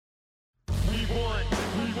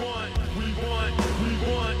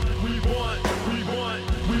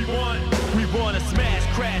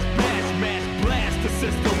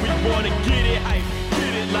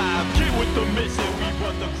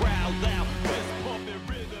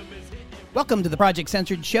Welcome to the Project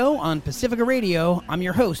Censored show on Pacifica Radio. I'm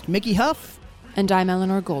your host, Mickey Huff. And I'm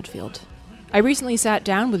Eleanor Goldfield. I recently sat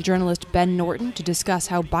down with journalist Ben Norton to discuss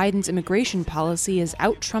how Biden's immigration policy is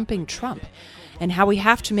out-Trumping Trump, and how we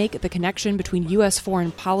have to make the connection between U.S.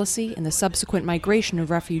 foreign policy and the subsequent migration of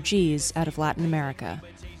refugees out of Latin America.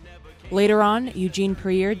 Later on, Eugene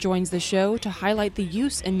Puryear joins the show to highlight the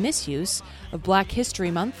use and misuse of Black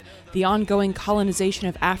History Month, the ongoing colonization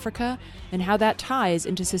of Africa, and how that ties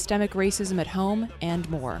into systemic racism at home and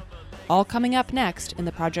more. All coming up next in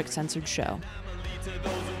the Project Censored show.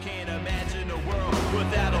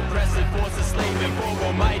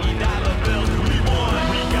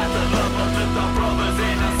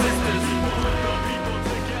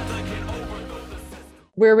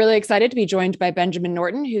 We're really excited to be joined by Benjamin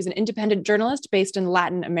Norton, who's an independent journalist based in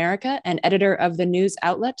Latin America and editor of the news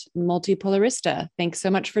outlet Multipolarista. Thanks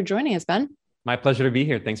so much for joining us, Ben. My pleasure to be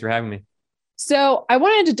here. Thanks for having me. So I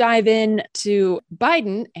wanted to dive in to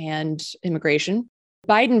Biden and immigration.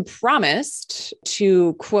 Biden promised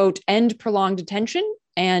to, quote, end prolonged detention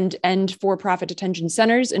and end for-profit detention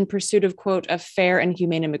centers in pursuit of, quote, a fair and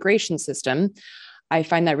humane immigration system. I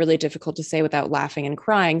find that really difficult to say without laughing and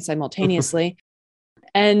crying simultaneously.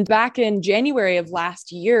 And back in January of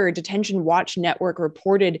last year, Detention Watch Network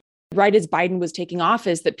reported right as Biden was taking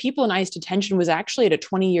office that people in ICE detention was actually at a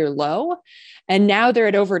 20-year low. And now they're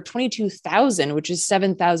at over 22,000, which is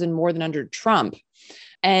 7,000 more than under Trump.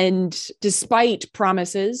 And despite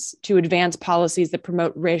promises to advance policies that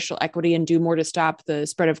promote racial equity and do more to stop the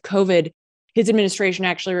spread of COVID, his administration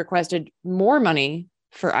actually requested more money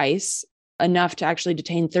for ICE, enough to actually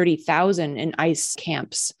detain 30,000 in ICE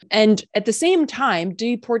camps. And at the same time,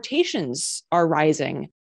 deportations are rising.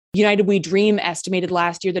 United We Dream estimated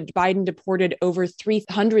last year that Biden deported over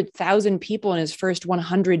 300,000 people in his first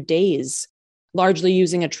 100 days, largely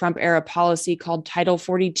using a Trump-era policy called Title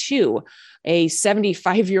 42, a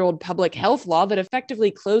 75-year-old public health law that effectively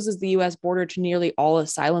closes the U.S. border to nearly all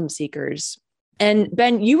asylum seekers. And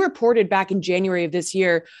Ben, you reported back in January of this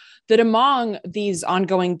year that among these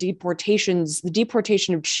ongoing deportations, the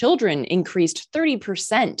deportation of children increased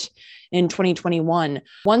 30% in 2021.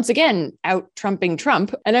 Once again, out-Trumping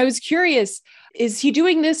Trump. And I was curious, is he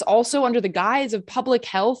doing this also under the guise of public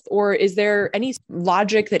health, or is there any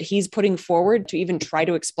logic that he's putting forward to even try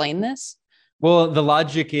to explain this? Well, the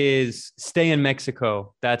logic is stay in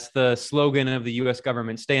Mexico. That's the slogan of the U.S.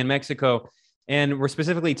 government, stay in Mexico. And we're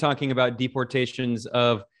specifically talking about deportations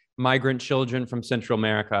of migrant children from Central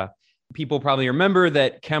America. People probably remember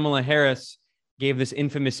that Kamala Harris gave this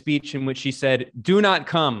infamous speech in which she said, do not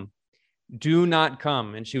come.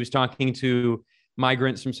 And she was talking to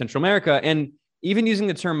migrants from Central America. And even using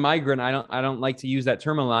the term migrant, I don't like to use that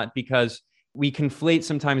term a lot because we conflate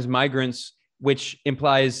sometimes migrants, which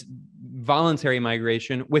implies voluntary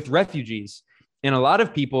migration, with refugees. And a lot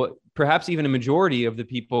of people, perhaps even a majority of the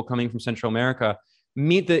people coming from Central America,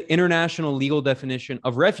 meet the international legal definition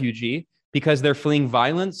of refugee because they're fleeing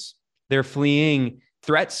violence, they're fleeing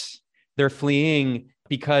threats, they're fleeing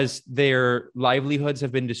because their livelihoods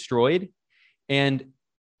have been destroyed. And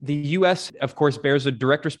the U.S., of course, bears a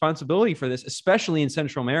direct responsibility for this, especially in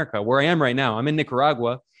Central America, where I am right now. I'm in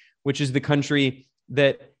Nicaragua, which is the country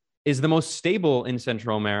that is the most stable in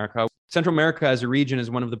Central America. Central America as a region is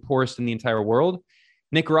one of the poorest in the entire world.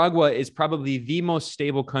 Nicaragua is probably the most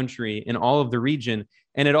stable country in all of the region.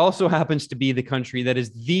 And it also happens to be the country that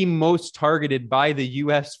is the most targeted by the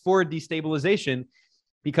U.S. for destabilization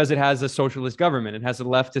because it has a socialist government. It has a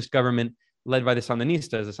leftist government led by the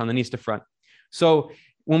Sandinista front. So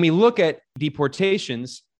when we look at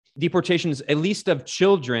deportations, at least of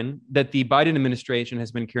children that the Biden administration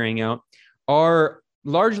has been carrying out, are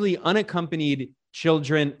largely unaccompanied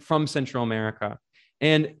children from Central America.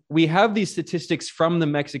 And we have these statistics from the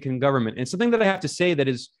Mexican government. And something that I have to say that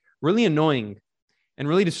is really annoying and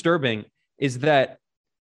really disturbing is that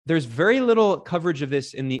there's very little coverage of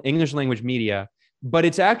this in the English language media, but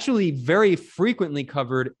it's actually very frequently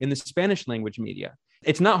covered in the Spanish language media.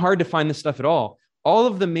 It's not hard to find this stuff at all. All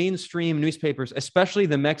of the mainstream newspapers, especially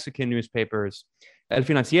the Mexican newspapers, El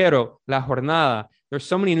Financiero, La Jornada, there's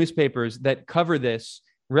so many newspapers that cover this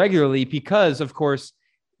regularly because, of course,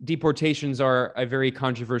 deportations are a very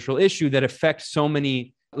controversial issue that affects so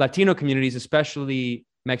many Latino communities, especially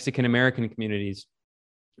Mexican American communities.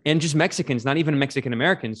 And just Mexicans, not even Mexican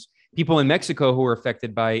Americans, people in Mexico who are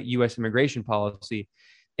affected by U.S. immigration policy.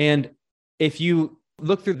 And if you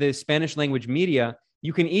look through the Spanish language media,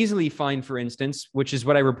 you can easily find, for instance, which is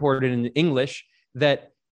what I reported in English,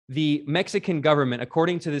 that the Mexican government,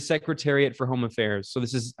 according to the Secretariat for Home Affairs, so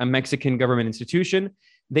this is a Mexican government institution,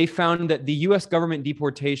 they found that the US government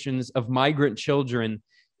deportations of migrant children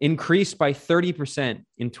increased by 30%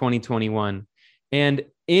 in 2021. And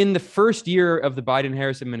in the first year of the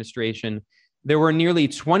Biden-Harris administration, there were nearly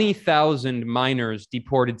 20,000 minors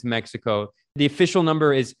deported to Mexico. The official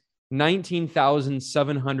number is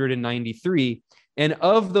 19,793. And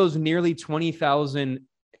of those nearly 20,000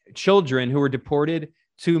 children who were deported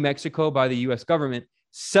to Mexico by the US government,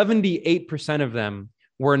 78% of them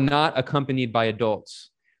were not accompanied by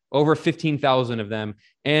adults, over 15,000 of them.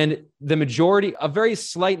 And the majority, a very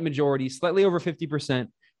slight majority, slightly over 50%,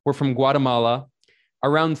 were from Guatemala.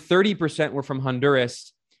 Around 30% were from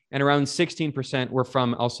Honduras, and around 16% were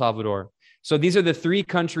from El Salvador. So these are the three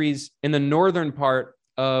countries in the northern part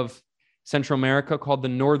of Central America called the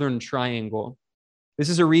Northern Triangle. This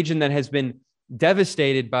is a region that has been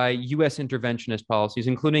devastated by U.S. interventionist policies,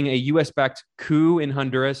 including a U.S.-backed coup in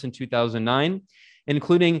Honduras in 2009,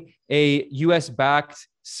 including a U.S.-backed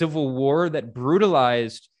civil war that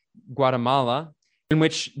brutalized Guatemala, in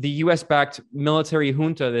which the U.S.-backed military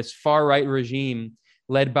junta, this far-right regime,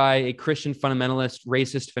 led by a Christian fundamentalist,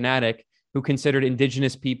 racist fanatic who considered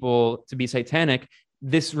indigenous people to be satanic.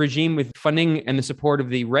 This regime, with funding and the support of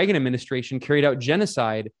the Reagan administration, carried out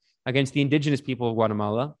genocide against the indigenous people of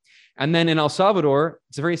Guatemala. And then in El Salvador,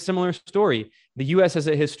 it's a very similar story. The U.S. has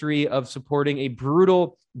a history of supporting a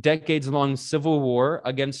brutal, decades-long civil war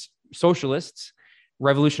against socialists,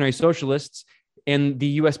 revolutionary socialists, and the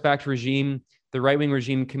U.S.-backed regime, the right-wing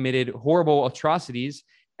regime, committed horrible atrocities.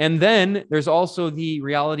 And then there's also the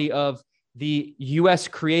reality of the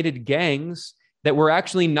US-created gangs that were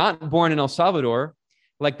actually not born in El Salvador,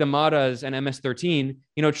 like the Maras and MS-13.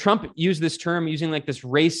 You know, Trump used this term using like this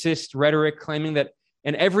racist rhetoric, claiming that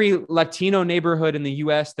in every Latino neighborhood in the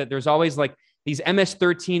US, that there's always like these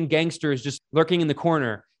MS-13 gangsters just lurking in the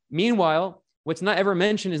corner. Meanwhile, what's not ever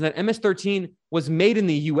mentioned is that MS-13 was made in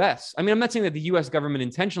the US. I mean, I'm not saying that the US government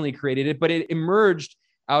intentionally created it, but it emerged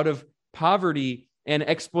out of poverty and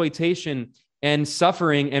exploitation and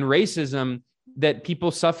suffering and racism that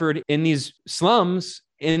people suffered in these slums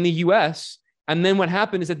in the US. And then what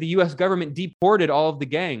happened is that the US government deported all of the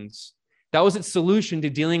gangs. That was its solution to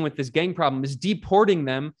dealing with this gang problem, is deporting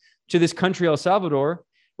them to this country, El Salvador,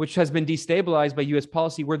 which has been destabilized by US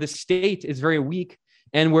policy, where the state is very weak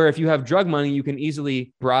and where if you have drug money, you can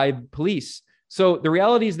easily bribe police. So the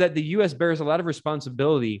reality is that the US bears a lot of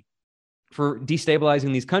responsibility for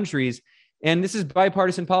destabilizing these countries. And this is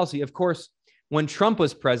bipartisan policy. Of course, when Trump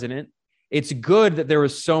was president, it's good that there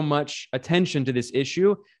was so much attention to this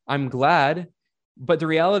issue. I'm glad. But the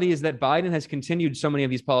reality is that Biden has continued so many of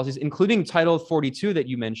these policies, including Title 42 that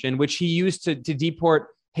you mentioned, which he used to deport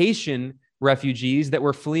Haitian refugees that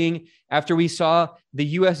were fleeing after we saw the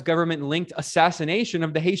US government-linked assassination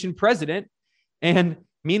of the Haitian president. And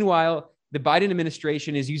meanwhile, the Biden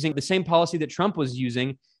administration is using the same policy that Trump was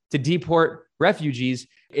using to deport refugees.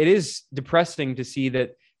 It is depressing to see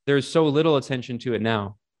that there's so little attention to it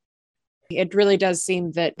now. It really does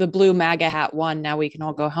seem that the blue MAGA hat won. Now we can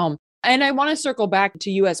all go home. And I want to circle back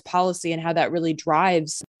to U.S. policy and how that really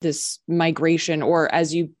drives this migration, or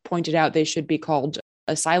as you pointed out, they should be called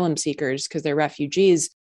asylum seekers because they're refugees.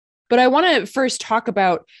 But I want to first talk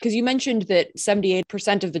about, because you mentioned that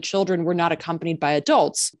 78% of the children were not accompanied by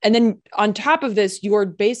adults. And then on top of this, you're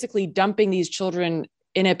basically dumping these children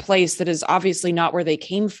in a place that is obviously not where they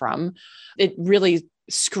came from. It really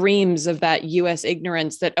screams of that U.S.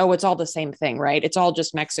 ignorance that, oh, it's all the same thing, right? It's all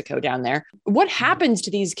just Mexico down there. What happens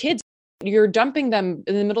to these kids? You're dumping them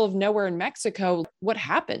in the middle of nowhere in Mexico. What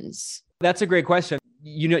happens? That's a great question.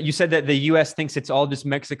 You know, you said that the U.S. thinks it's all just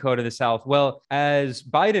Mexico to the south. Well, as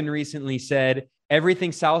Biden recently said,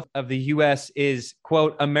 everything south of the U.S. is,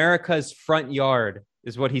 quote, America's front yard,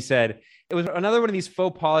 is what he said. It was another one of these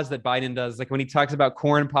faux pas that Biden does, like when he talks about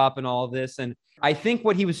corn pop and all of this. And I think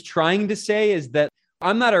what he was trying to say is that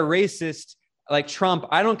I'm not a racist like Trump.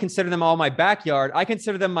 I don't consider them all my backyard. I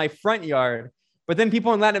consider them my front yard. But then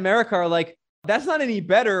people in Latin America are like, that's not any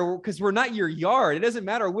better because we're not your yard. It doesn't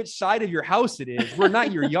matter which side of your house it is. We're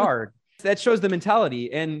not your yard. That shows the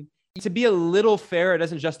mentality. And to be a little fair, it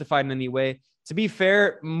doesn't justify it in any way. To be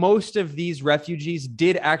fair, most of these refugees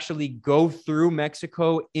did actually go through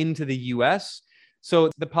Mexico into the US.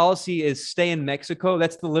 So the policy is stay in Mexico.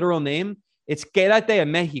 That's the literal name. It's Quédate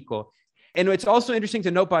en México. And it's also interesting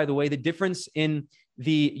to note, by the way, the difference in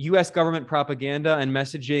the US government propaganda and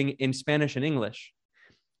messaging in Spanish and English.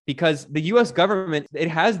 Because the US government, it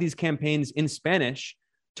has these campaigns in Spanish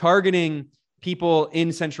targeting people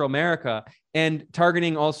in Central America and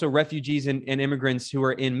targeting also refugees and immigrants who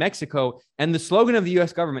are in Mexico. And the slogan of the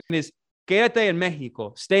US government is Quédate en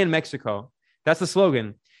México, stay in Mexico. That's the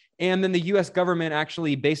slogan. And then the US government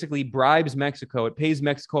actually basically bribes Mexico. It pays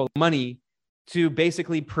Mexico money to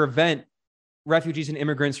basically prevent refugees and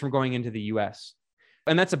immigrants from going into the US.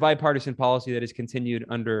 And that's a bipartisan policy that is continued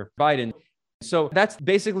under Biden. So that's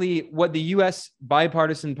basically what the US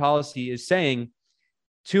bipartisan policy is saying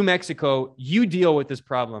to Mexico. You deal with this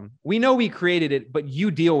problem. We know we created it, but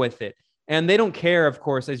you deal with it. And they don't care, of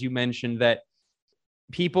course, as you mentioned, that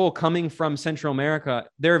people coming from Central America,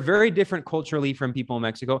 they're very different culturally from people in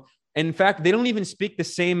Mexico. In fact, they don't even speak the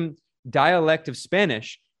same dialect of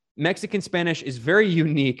Spanish. Mexican Spanish is very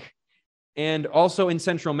unique. And also in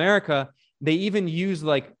Central America, they even use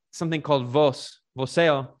like something called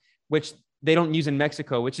voceo, which they don't use in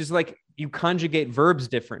Mexico, which is like you conjugate verbs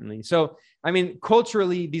differently. So, I mean,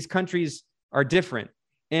 culturally, these countries are different.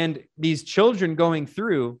 And these children going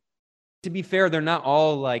through, to be fair, they're not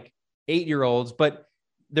all like 8-year-olds, but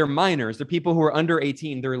they're minors. They're people who are under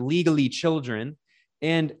 18. They're legally children,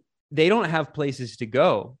 and they don't have places to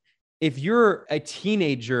go. If you're a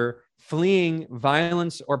teenager fleeing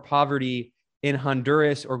violence or poverty in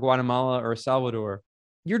Honduras or Guatemala or El Salvador,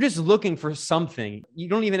 you're just looking for something. You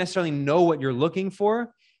don't even necessarily know what you're looking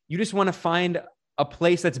for. You just want to find a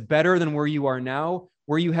place that's better than where you are now,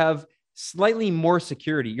 where you have slightly more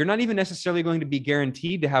security. You're not even necessarily going to be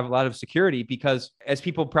guaranteed to have a lot of security because, as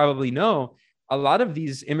people probably know, a lot of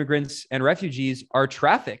these immigrants and refugees are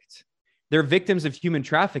trafficked. They're victims of human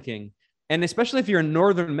trafficking. And especially if you're in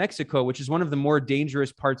northern Mexico, which is one of the more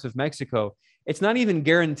dangerous parts of Mexico, it's not even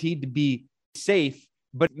guaranteed to be safe,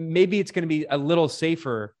 but maybe it's going to be a little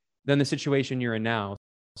safer than the situation you're in now.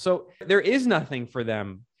 So there is nothing for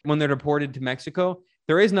them when they're deported to Mexico.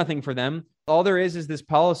 There is nothing for them. All there is this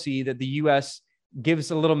policy that the US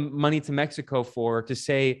gives a little money to Mexico for, to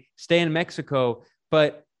say, stay in Mexico.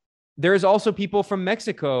 But there's also people from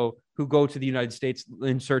Mexico who go to the United States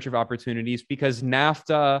in search of opportunities, because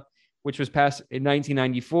NAFTA, which was passed in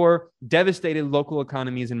 1994, devastated local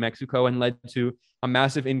economies in Mexico and led to a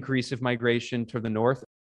massive increase of migration to the north.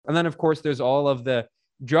 And then, of course, there's all of the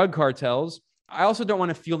drug cartels. I also don't want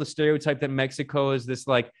to feel the stereotype that Mexico is this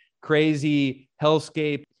like crazy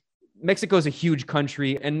hellscape. Mexico is a huge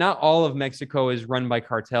country, and not all of Mexico is run by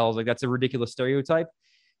cartels. Like, that's a ridiculous stereotype.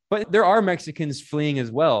 But there are Mexicans fleeing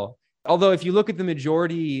as well. Although if you look at the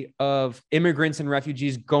majority of immigrants and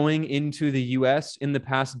refugees going into the US in the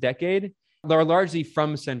past decade, they're largely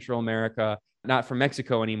from Central America, not from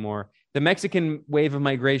Mexico anymore. The Mexican wave of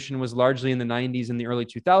migration was largely in the 90s and the early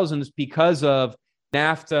 2000s because of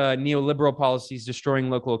NAFTA, neoliberal policies destroying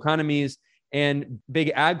local economies, and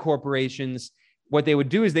big ag corporations. What they would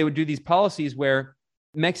do is they would do these policies where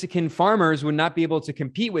Mexican farmers would not be able to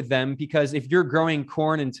compete with them, because if you're growing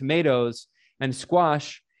corn and tomatoes and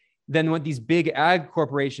squash, then what these big ag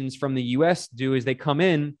corporations from the US do is they come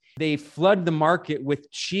in, they flood the market with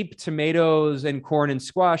cheap tomatoes and corn and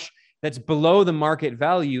squash that's below the market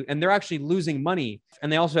value, and they're actually losing money. And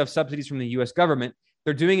they also have subsidies from the US government.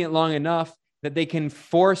 They're doing it long enough that they can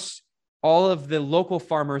force all of the local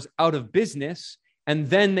farmers out of business, and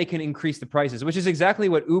then they can increase the prices, which is exactly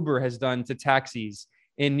what Uber has done to taxis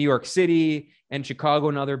in New York City and Chicago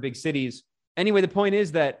and other big cities. Anyway, the point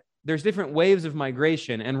is that there's different waves of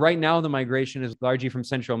migration. And right now, the migration is largely from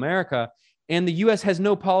Central America. And the US has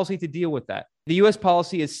no policy to deal with that. The US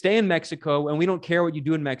policy is stay in Mexico, and we don't care what you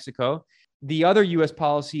do in Mexico. The other US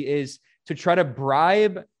policy is to try to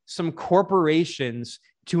bribe some corporations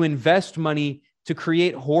to invest money to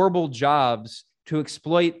create horrible jobs to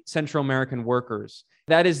exploit Central American workers.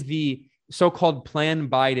 That is the so-called Plan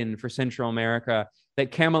Biden for Central America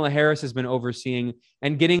that Kamala Harris has been overseeing,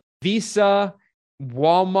 and getting Visa,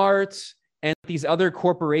 Walmart, and these other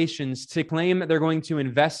corporations to claim that they're going to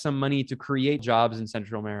invest some money to create jobs in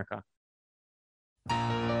Central America.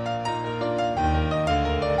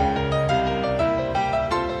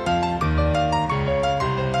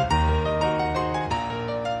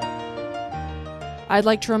 I'd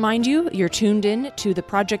like to remind you, you're tuned in to the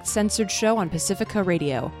Project Censored show on Pacifica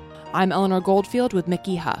Radio. I'm Eleanor Goldfield with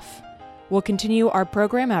Mickey Huff. We'll continue our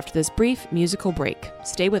program after this brief musical break.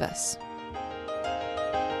 Stay with us.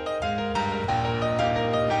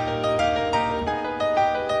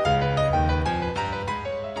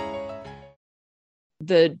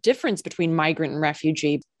 The difference between migrant and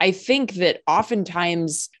refugee, I think that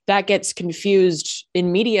oftentimes that gets confused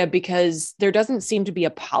in media because there doesn't seem to be a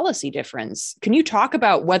policy difference. Can you talk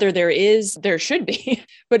about whether there should be,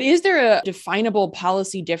 but is there a definable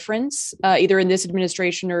policy difference, either in this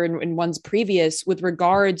administration or in one's previous, with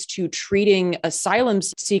regards to treating asylum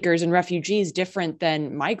seekers and refugees different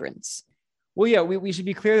than migrants? Well, yeah, we should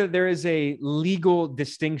be clear that there is a legal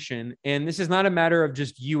distinction, and this is not a matter of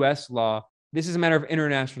just US law. this is a matter of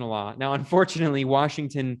international law. Now, unfortunately,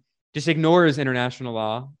 Washington just ignores international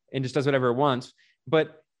law and just does whatever it wants.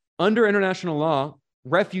 But under international law,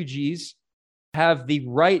 refugees have the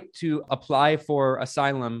right to apply for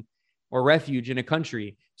asylum or refuge in a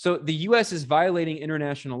country. So the US is violating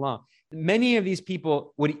international law. Many of these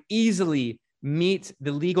people would easily meet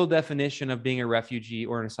the legal definition of being a refugee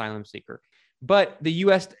or an asylum seeker. But the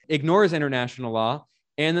US ignores international law.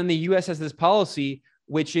 And then the US has this policy,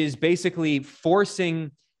 which is basically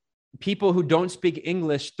forcing people who don't speak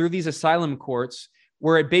English through these asylum courts,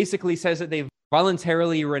 where it basically says that they've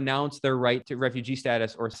voluntarily renounced their right to refugee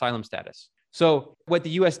status or asylum status. So what the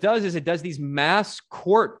US does is it does these mass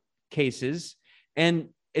court cases, and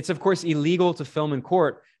it's of course illegal to film in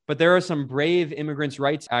court, but there are some brave immigrants'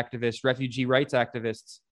 rights activists, refugee rights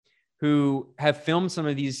activists, who have filmed some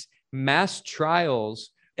of these mass trials.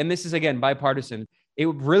 And this is, again, bipartisan. It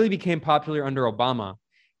really became popular under Obama.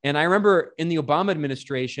 And I remember in the Obama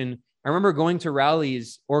administration, I remember going to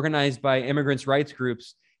rallies organized by immigrants' rights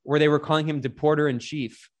groups where they were calling him deporter in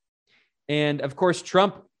chief. And of course,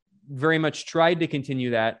 Trump very much tried to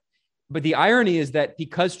continue that. But the irony is that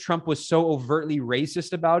because Trump was so overtly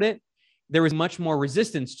racist about it, there was much more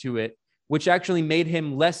resistance to it, which actually made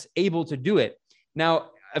him less able to do it.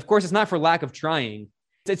 Now, of course, it's not for lack of trying.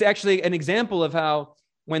 It's actually an example of how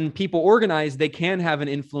when people organize, they can have an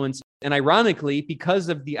influence. And ironically, because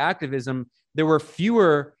of the activism, there were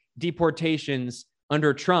fewer deportations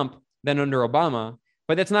under Trump than under Obama.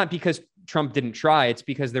 But that's not because Trump didn't try. It's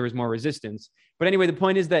because there was more resistance. But anyway, the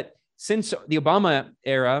point is that since the Obama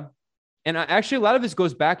era, and actually a lot of this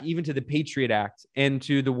goes back even to the Patriot Act and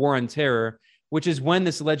to the War on Terror, which is when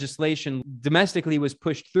this legislation domestically was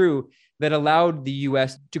pushed through that allowed the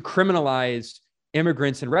US to criminalize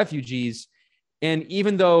immigrants and refugees. And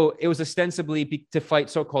even though it was ostensibly to fight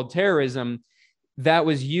so-called terrorism, that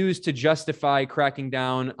was used to justify cracking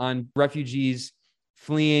down on refugees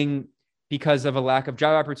fleeing because of a lack of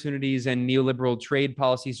job opportunities and neoliberal trade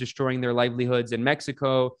policies destroying their livelihoods in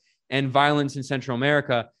Mexico and violence in Central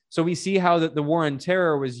America. So we see how the war on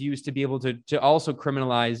terror was used to be able to also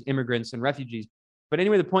criminalize immigrants and refugees. But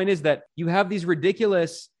anyway, the point is that you have these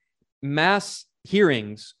ridiculous mass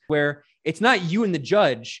hearings where it's not you and the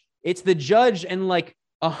judge, it's the judge and like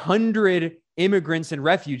 100 immigrants and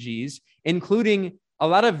refugees, including a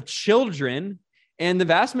lot of children. And the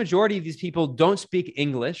vast majority of these people don't speak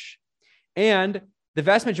English. And the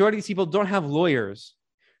vast majority of these people don't have lawyers.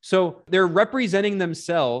 So they're representing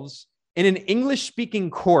themselves in an English-speaking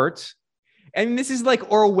court. And this is like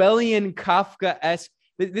Orwellian Kafka-esque.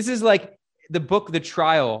 This is like the book, The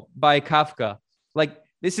Trial by Kafka. Like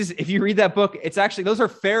this is, if you read that book, it's actually, those are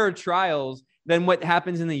fairer trials than what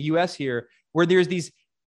happens in the US here, where there's these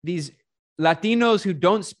Latinos who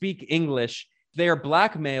don't speak English. They are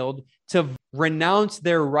blackmailed to renounce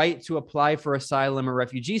their right to apply for asylum or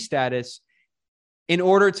refugee status in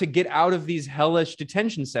order to get out of these hellish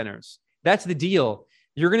detention centers. That's the deal.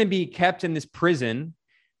 You're going to be kept in this prison,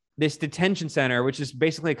 this detention center, which is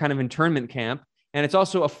basically a kind of internment camp. And it's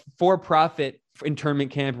also a for-profit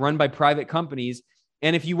internment camp run by private companies.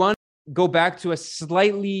 And if you want to go back to a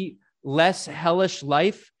slightly less hellish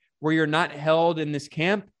life where you're not held in this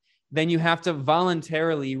camp, then you have to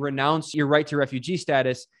voluntarily renounce your right to refugee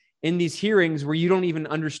status in these hearings where you don't even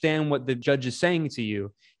understand what the judge is saying to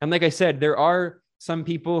you. And like I said, there are some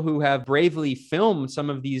people who have bravely filmed some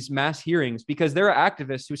of these mass hearings because there are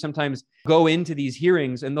activists who sometimes go into these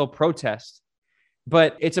hearings and they'll protest.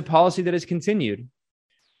 But it's a policy that has continued.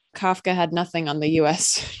 Kafka had nothing on the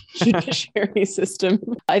US judiciary system.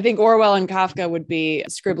 I think Orwell and Kafka would be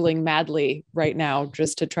scribbling madly right now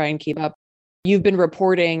just to try and keep up. You've been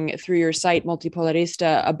reporting through your site,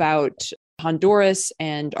 Multipolarista, about Honduras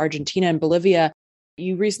and Argentina and Bolivia.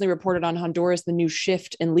 You recently reported on Honduras, the new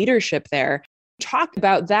shift in leadership there. Talk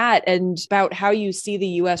about that and about how you see the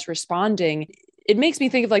US responding. It makes me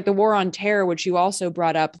think of like the war on terror, which you also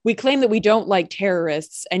brought up. We claim that we don't like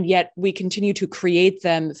terrorists, and yet we continue to create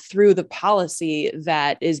them through the policy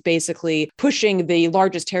that is basically pushing the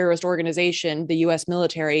largest terrorist organization, the US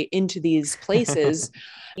military, into these places.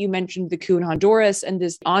 You mentioned the coup in Honduras and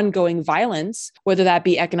this ongoing violence, whether that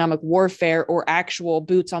be economic warfare or actual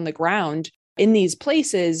boots on the ground in these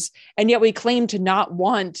places. And yet we claim to not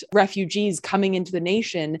want refugees coming into the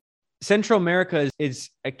nation. Central America is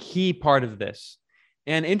a key part of this.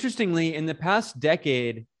 And interestingly, in the past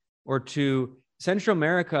decade or two, Central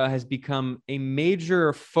America has become a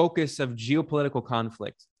major focus of geopolitical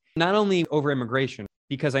conflict, not only over immigration,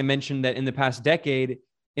 because I mentioned that in the past decade,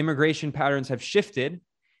 immigration patterns have shifted.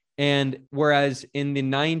 And whereas in the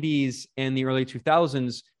 90s and the early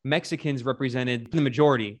 2000s, Mexicans represented the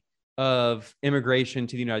majority of immigration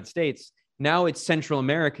to the United States. Now it's Central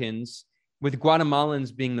Americans, with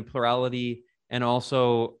Guatemalans being the plurality, and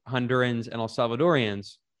also Hondurans and El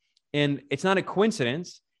Salvadorians. And it's not a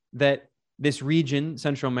coincidence that this region,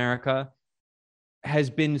 Central America, has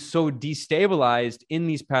been so destabilized in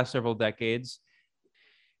these past several decades.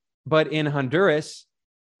 But in Honduras,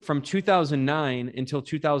 from 2009 until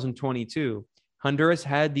 2022, Honduras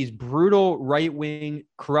had these brutal right-wing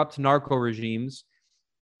corrupt narco regimes.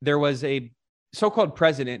 There was a so-called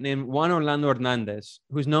president named Juan Orlando Hernandez,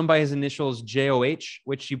 who's known by his initials JOH,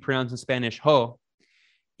 which you pronounce in Spanish, Ho.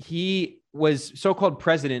 He was so-called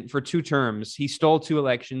president for 2 terms. He stole 2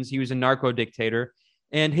 elections. He was a narco dictator.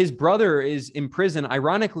 And his brother is in prison,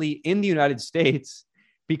 ironically, in the United States,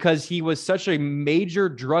 because he was such a major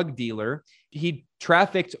drug dealer. He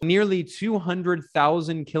trafficked nearly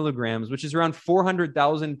 200,000 kilograms, which is around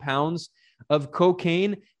 400,000 pounds of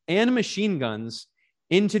cocaine and machine guns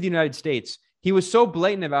into the United States. He was so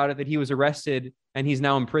blatant about it that he was arrested and he's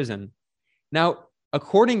now in prison. Now,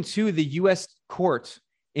 according to the U.S. court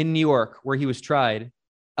in New York, where he was tried,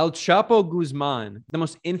 El Chapo Guzman, the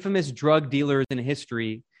most infamous drug dealer in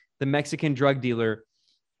history, the Mexican drug dealer,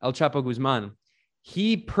 El Chapo Guzman,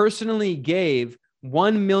 he personally gave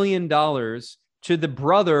 $1 million to the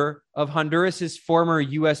brother of Honduras's former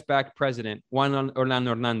U.S.-backed president, Juan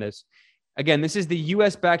Orlando Hernandez. Again, this is the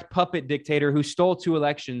U.S.-backed puppet dictator who stole 2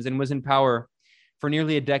 elections and was in power for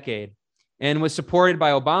nearly a decade and was supported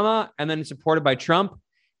by Obama and then supported by Trump.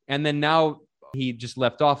 And then now he just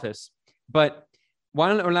left office. But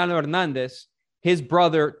Juan Orlando Hernandez, his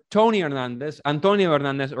brother, Antonio Hernandez,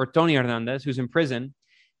 who's in prison,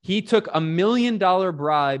 he took $1 million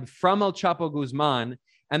bribe from El Chapo Guzman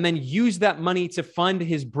and then used that money to fund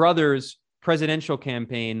his brother's presidential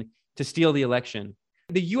campaign to steal the election.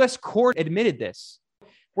 The U.S. court admitted this.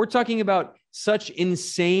 We're talking about such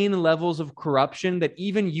insane levels of corruption that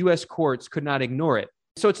even U.S. courts could not ignore it.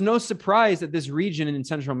 So it's no surprise that this region in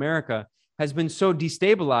Central America has been so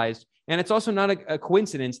destabilized. And it's also not a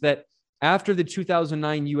coincidence that after the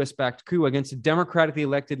 2009 U.S.-backed coup against a democratically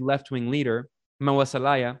elected left-wing leader, Manuel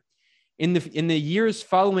Zelaya, in the years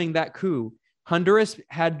following that coup, Honduras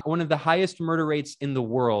had one of the highest murder rates in the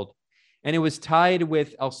world, and it was tied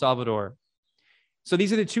with El Salvador. So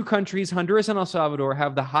these are the 2 countries, Honduras and El Salvador,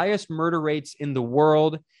 have the highest murder rates in the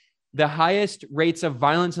world, the highest rates of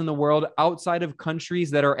violence in the world outside of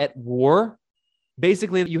countries that are at war.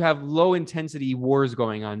 Basically, you have low-intensity wars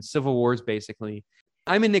going on, civil wars, basically.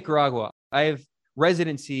 I'm in Nicaragua. I have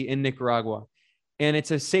residency in Nicaragua, and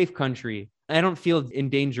it's a safe country. I don't feel in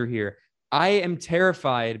danger here. I am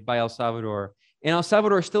terrified by El Salvador. In El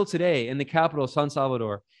Salvador, still today, in the capital, San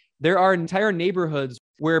Salvador, there are entire neighborhoods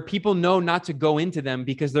where people know not to go into them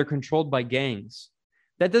because they're controlled by gangs.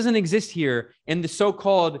 That doesn't exist here in the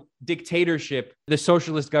so-called dictatorship, the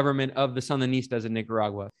socialist government of the Sandinistas in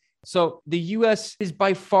Nicaragua. So the U.S. is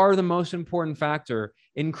by far the most important factor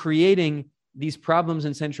in creating these problems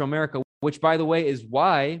in Central America, which, by the way, is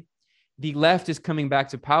why the left is coming back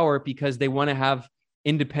to power, because they want to have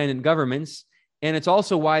independent governments. And it's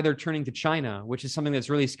also why they're turning to China, which is something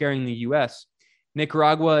that's really scaring the U.S.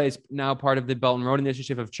 Nicaragua is now part of the Belt and Road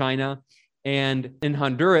Initiative of China. And in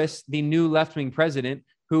Honduras, the new left-wing president,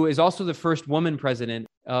 who is also the first woman president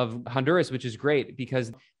of Honduras, which is great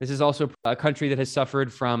because this is also a country that has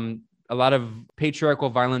suffered from a lot of patriarchal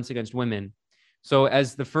violence against women. So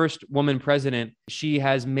as the first woman president, she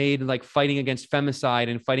has made like fighting against femicide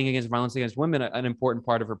and fighting against violence against women an important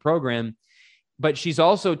part of her program. But she's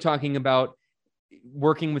also talking about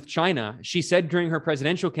working with China. She said during her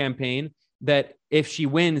presidential campaign that if she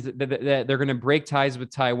wins, that they're going to break ties with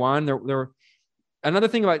Taiwan. Another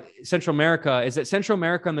thing about Central America is that Central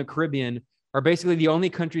America and the Caribbean are basically the only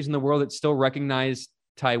countries in the world that still recognize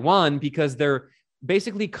Taiwan because they're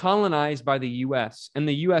basically colonized by the U.S. And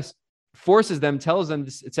the U.S. forces them, tells them,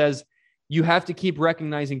 it says, you have to keep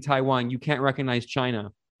recognizing Taiwan. You can't recognize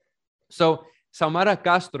China. So Xiomara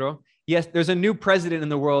Castro, yes, there's a new president in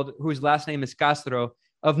the world whose last name is Castro,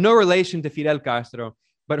 of no relation to Fidel Castro,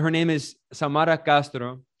 but her name is Xiomara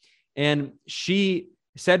Castro. And she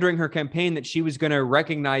said during her campaign that she was going to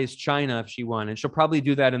recognize China if she won, and she'll probably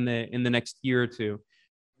do that in the next year or two.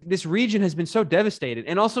 This region has been so devastated,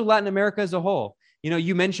 and also Latin America as a whole. You know,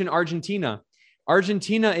 you mentioned Argentina.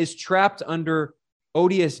 Argentina is trapped under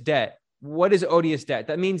odious debt. What is odious debt?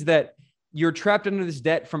 That means that you're trapped under this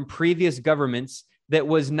debt from previous governments that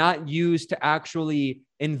was not used to actually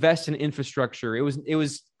invest in infrastructure. It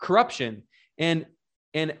was corruption. And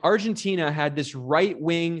Argentina had this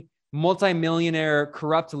right-wing, multimillionaire,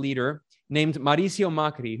 corrupt leader named Mauricio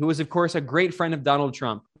Macri, who was, of course, a great friend of Donald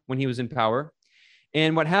Trump when he was in power.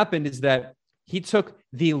 And what happened is that he took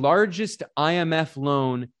the largest IMF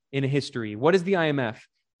loan in history. What is the IMF?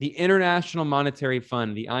 The International Monetary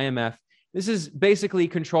Fund, the IMF. This is basically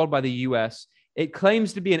controlled by the US. It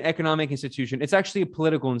claims to be an economic institution. It's actually a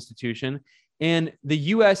political institution. And the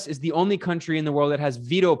US is the only country in the world that has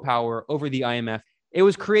veto power over the IMF. It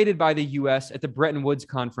was created by the US at the Bretton Woods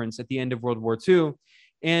Conference at the end of World War II.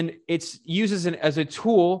 And it's used as a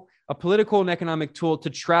tool, a political and economic tool to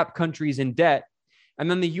trap countries in debt. And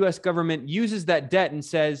then the US government uses that debt and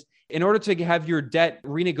says, in order to have your debt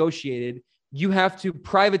renegotiated, you have to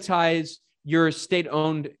privatize your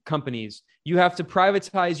state-owned companies. You have to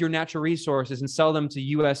privatize your natural resources and sell them to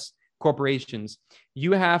US corporations.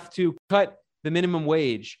 You have to cut the minimum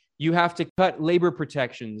wage. You have to cut labor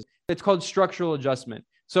protections. It's called structural adjustment.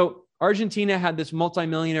 So Argentina had this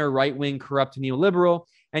multimillionaire right-wing corrupt neoliberal,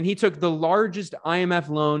 and he took the largest IMF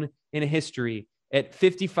loan in history at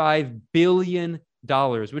 $55 billion,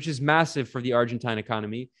 which is massive for the Argentine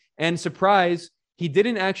economy. And surprise, he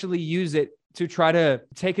didn't actually use it to try to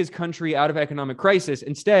take his country out of economic crisis.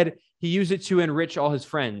 Instead, he used it to enrich all his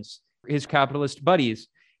friends, his capitalist buddies.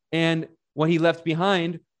 And what he left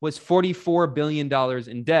behind was $44 billion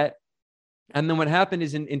in debt. And then what happened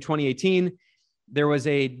is in 2018, there was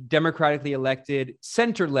a democratically elected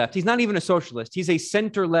center-left. He's not even a socialist. He's a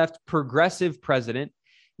center-left progressive president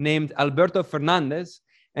named Alberto Fernandez.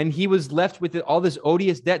 And he was left with all this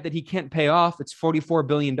odious debt that he can't pay off. It's $44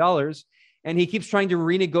 billion. And he keeps trying to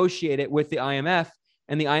renegotiate it with the IMF.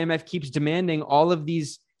 And the IMF keeps demanding all of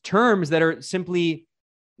these terms that are simply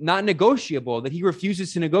not negotiable, that he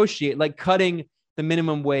refuses to negotiate, like cutting the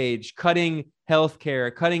minimum wage, cutting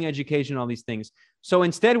healthcare, cutting education, all these things. So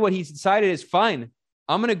instead, what he's decided is, fine,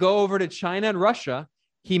 I'm going to go over to China and Russia.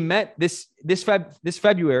 He met this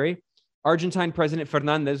February, Argentine President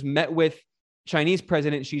Fernandez met with Chinese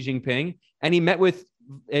President Xi Jinping, and he met with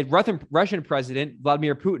Russian President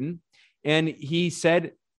Vladimir Putin. And he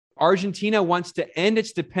said, Argentina wants to end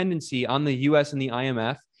its dependency on the US and the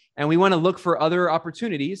IMF, and we want to look for other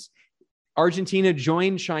opportunities. Argentina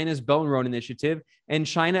joined China's Belt and Road Initiative, and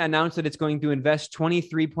China announced that it's going to invest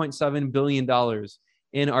 $23.7 billion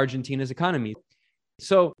in Argentina's economy.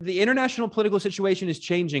 So the international political situation is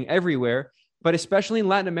changing everywhere, but especially in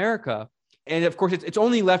Latin America. And of course, it's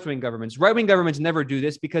only left-wing governments. Right-wing governments never do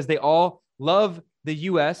this because they all love the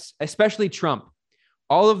US, especially Trump.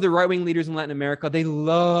 All of the right-wing leaders in Latin America, they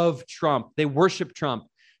love Trump. They worship Trump.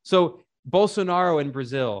 So Bolsonaro in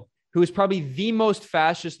Brazil, who is probably the most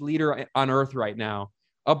fascist leader on earth right now,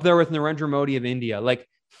 up there with Narendra Modi of India, like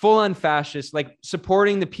full-on fascist, like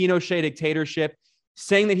supporting the Pinochet dictatorship,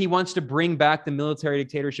 saying that he wants to bring back the military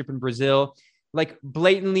dictatorship in Brazil, like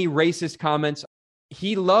blatantly racist comments.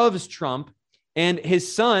 He loves Trump, and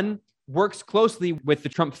his son works closely with the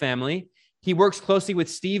Trump family. He works closely with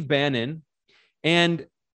Steve Bannon, and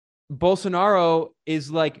Bolsonaro is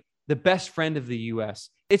like the best friend of the US.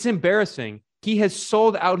 It's embarrassing. He has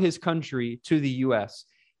sold out his country to the US.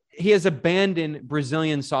 He has abandoned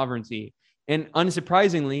Brazilian sovereignty. And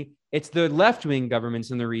unsurprisingly, it's the left-wing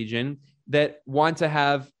governments in the region that want to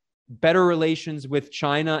have better relations with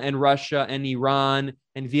China and Russia and Iran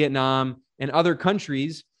and Vietnam and other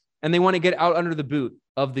countries, and they want to get out under the boot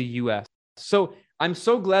of the US. So I'm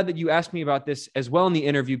so glad that you asked me about this as well in the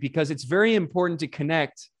interview, because it's very important to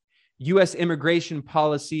connect US immigration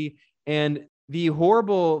policy and the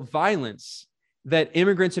horrible violence that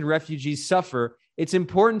immigrants and refugees suffer. It's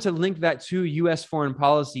important to link that to US foreign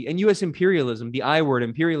policy and US imperialism, the I word,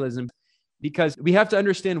 imperialism, because we have to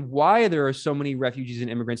understand why there are so many refugees and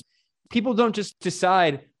immigrants. People don't just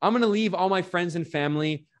decide, I'm going to leave all my friends and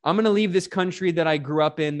family. I'm going to leave this country that I grew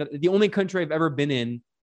up in, the only country I've ever been in.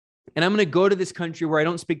 And I'm going to go to this country where I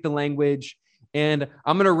don't speak the language. And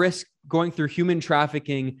I'm going to risk going through human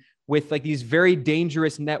trafficking with like these very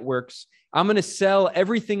dangerous networks. I'm going to sell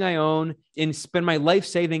everything I own and spend my life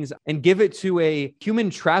savings and give it to a human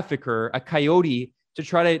trafficker, a coyote, to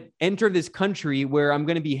try to enter this country where I'm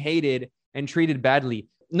going to be hated and treated badly.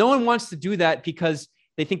 No one wants to do that because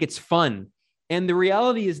they think it's fun. And the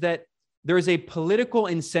reality is that there is a political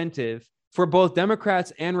incentive for both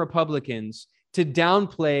Democrats and Republicans to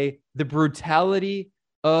downplay the brutality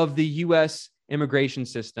of the US immigration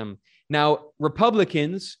system. Now,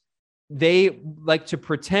 Republicans, they like to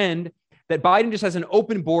pretend that Biden just has an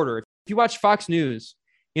open border. If you watch Fox News,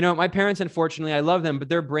 you know, my parents, unfortunately, I love them, but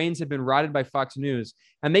their brains have been rotted by Fox News.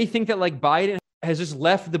 And they think that like Biden has just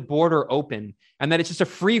left the border open and that it's just a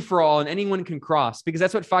free for all and anyone can cross, because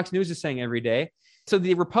that's what Fox News is saying every day. So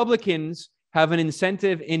the Republicans have an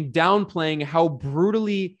incentive in downplaying how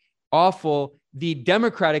brutally awful the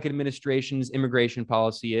Democratic administration's immigration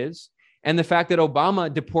policy is. and the fact that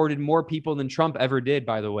Obama deported more people than Trump ever did,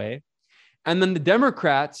 by the way. And then the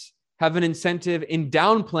Democrats have an incentive in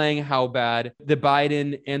downplaying how bad the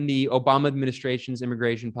Biden and the Obama administration's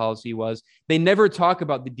immigration policy was. They never talk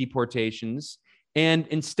about the deportations, and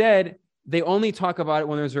instead, they only talk about it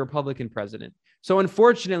when there's a Republican president. So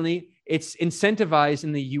unfortunately, it's incentivized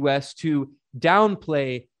in the US to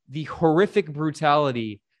downplay the horrific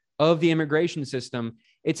brutality of the immigration system.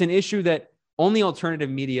 It's an issue that only alternative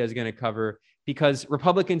media is going to cover, because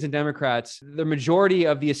Republicans and Democrats, the majority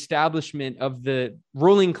of the establishment of the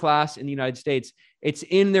ruling class in the United States, it's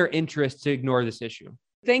in their interest to ignore this issue.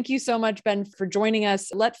 Thank you so much, Ben, for joining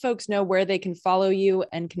us. Let folks know where they can follow you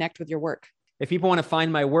and connect with your work. If people want to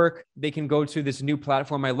find my work, they can go to this new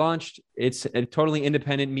platform I launched. It's a totally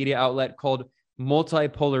independent media outlet called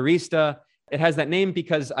Multipolarista. It has that name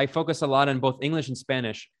because I focus a lot on both English and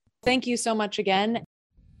Spanish. Thank you so much again.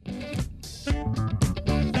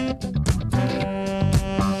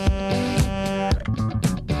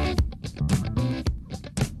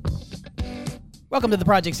 Welcome to the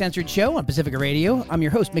Project Censored show on Pacifica Radio. I'm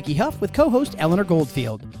your host, Mickey Huff, with co-host Eleanor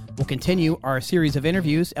Goldfield. We'll continue our series of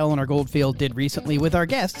interviews Eleanor Goldfield did recently with our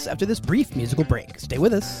guests after this brief musical break. Stay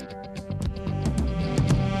with us.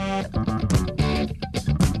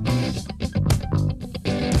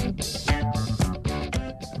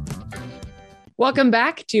 Welcome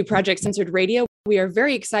back to Project Censored Radio. We are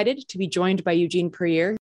very excited to be joined by Eugene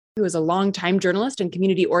Puryear, who is a longtime journalist and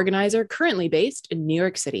community organizer currently based in New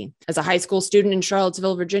York City. As a high school student in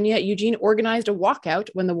Charlottesville, Virginia, Eugene organized a walkout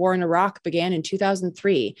when the war in Iraq began in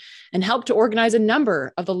 2003 and helped to organize a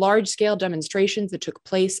number of the large-scale demonstrations that took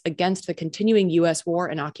place against the continuing U.S. war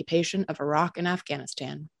and occupation of Iraq and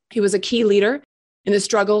Afghanistan. He was a key leader in the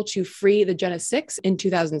struggle to free the Jena 6 in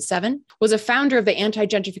 2007, was a founder of the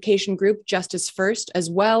anti-gentrification group Justice First, as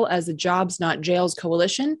well as the Jobs Not Jails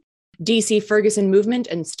Coalition, DC Ferguson Movement,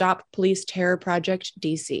 and Stop Police Terror Project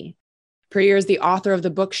DC. Puryear is the author of the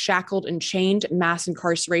book Shackled and Chained: Mass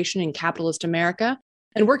Incarceration in Capitalist America,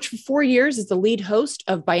 and worked for 4 years as the lead host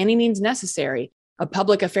of By Any Means Necessary, a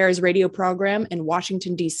public affairs radio program in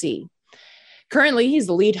Washington, DC. Currently, he's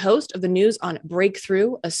the lead host of the news on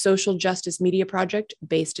Breakthrough, a social justice media project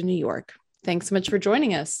based in New York. Thanks so much for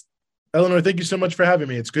joining us. Eleanor, thank you so much for having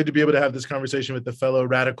me. It's good to be able to have this conversation with the fellow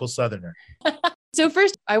radical Southerner. So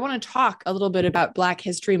first, I want to talk a little bit about Black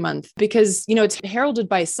History Month because, it's heralded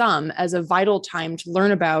by some as a vital time to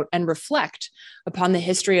learn about and reflect upon the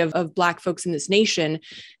history of Black folks in this nation.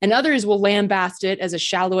 And others will lambaste it as a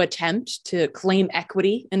shallow attempt to claim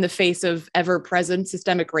equity in the face of ever-present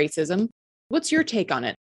systemic racism. What's your take on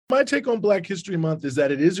it? My take on Black History Month is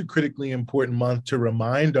that it is a critically important month to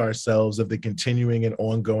remind ourselves of the continuing and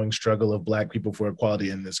ongoing struggle of Black people for equality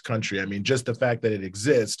in this country. I mean, just the fact that it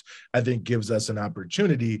exists, I think, gives us an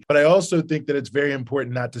opportunity. But I also think that it's very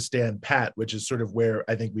important not to stand pat, which is sort of where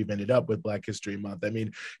I think we've ended up with Black History Month. I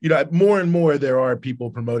mean, more and more there are people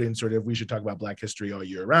promoting sort of we should talk about Black history all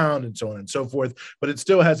year round and so on and so forth, but it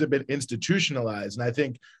still hasn't been institutionalized. And I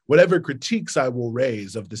think whatever critiques I will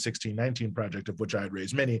raise of the 1619 Project, of which I had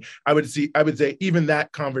raised many, I would say even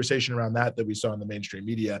that conversation around that we saw in the mainstream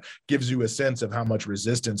media gives you a sense of how much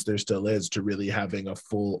resistance there still is to really having a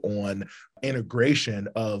full-on integration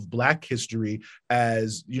of Black history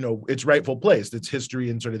as, its rightful place, its history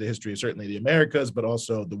and sort of the history of certainly the Americas, but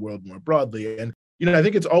also the world more broadly. And I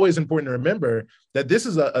think it's always important to remember that this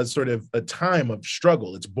is a sort of a time of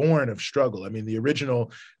struggle. It's born of struggle. I mean, the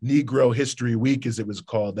original Negro History Week, as it was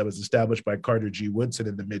called, that was established by Carter G. Woodson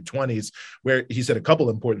in the mid-20s, where he said a couple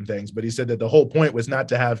important things, but he said that the whole point was not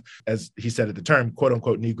to have, as he said at the term, quote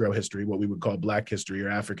unquote, Negro history, what we would call Black history or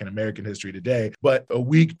African-American history today, but a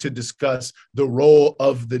week to discuss the role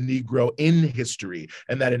of the Negro in history.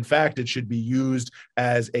 And that in fact, it should be used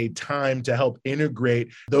as a time to help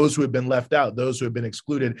integrate those who have been left out, those who have been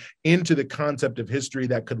excluded into the concept of history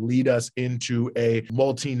that could lead us into a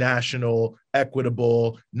multinational,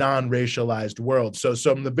 equitable, non-racialized world. So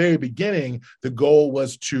from the very beginning, the goal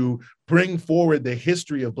was to bring forward the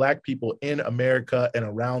history of Black people in America and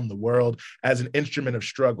around the world as an instrument of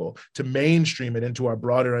struggle, to mainstream it into our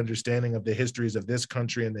broader understanding of the histories of this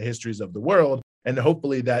country and the histories of the world. And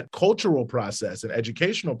hopefully that cultural process and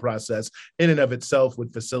educational process in and of itself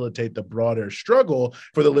would facilitate the broader struggle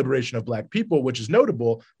for the liberation of Black people, which is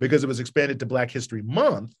notable because it was expanded to Black History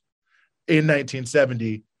Month in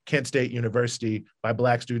 1970, Kent State University, by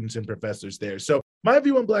Black students and professors there. So My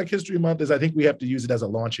view on Black History Month is I think we have to use it as a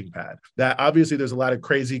launching pad. That obviously there's a lot of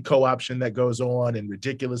crazy co-option that goes on and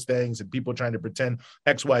ridiculous things and people trying to pretend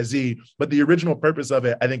XYZ, but the original purpose of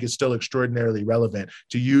it, I think, is still extraordinarily relevant,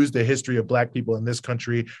 to use the history of Black people in this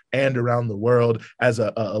country and around the world as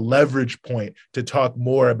a leverage point to talk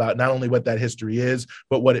more about not only what that history is,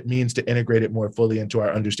 but what it means to integrate it more fully into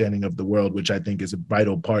our understanding of the world, which I think is a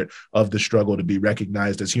vital part of the struggle to be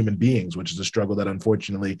recognized as human beings, which is a struggle that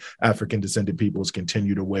unfortunately African descended peoples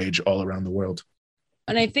continue to wage all around the world.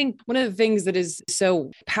 And I think one of the things that is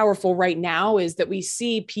so powerful right now is that we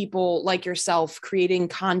see people like yourself creating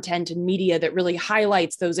content and media that really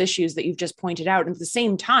highlights those issues that you've just pointed out. And at the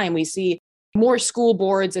same time, we see more school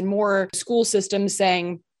boards and more school systems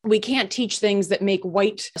saying, we can't teach things that make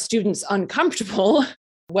white students uncomfortable,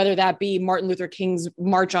 whether that be Martin Luther King's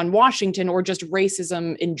March on Washington or just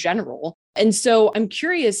racism in general. And so I'm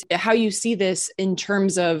curious how you see this in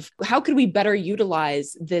terms of how could we better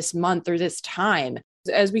utilize this month or this time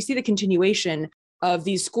as we see the continuation of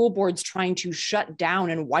these school boards trying to shut down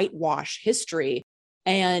and whitewash history?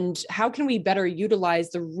 And how can we better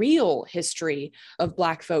utilize the real history of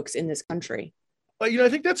Black folks in this country? I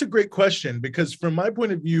think that's a great question, because from my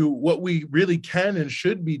point of view, what we really can and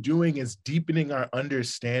should be doing is deepening our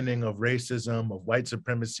understanding of racism, of white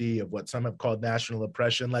supremacy, of what some have called national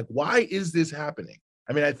oppression. Like, why is this happening?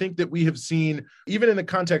 I mean, I think that we have seen, even in the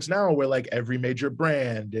context now where like every major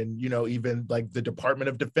brand and, even like the Department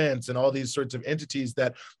of Defense and all these sorts of entities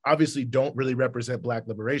that obviously don't really represent Black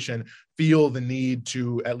liberation feel the need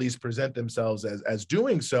to at least present themselves as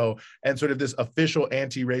doing so. And sort of this official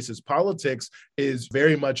anti-racist politics is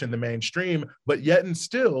very much in the mainstream, but yet and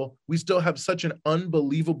still, we still have such an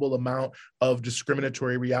unbelievable amount of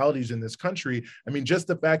discriminatory realities in this country. I mean, just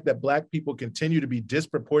the fact that Black people continue to be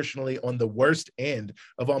disproportionately on the worst end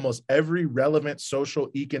of almost every relevant social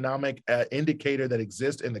economic indicator that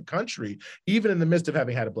exists in the country, even in the midst of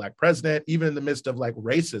having had a Black president, even in the midst of like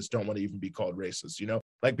racists don't want to even be called racist,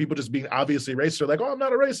 like people just being obviously racist are like, oh, I'm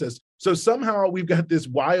not a racist. So somehow we've got this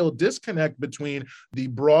wild disconnect between the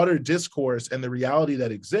broader discourse and the reality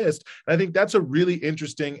that exists. And I think that's a really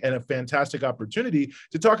interesting and a fantastic opportunity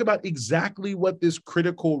to talk about exactly what this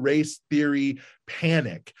critical race theory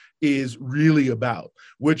panic is really about,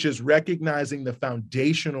 which is recognizing the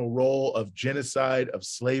foundational role of genocide, of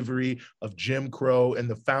slavery, of Jim Crow, and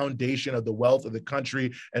the foundation of the wealth of the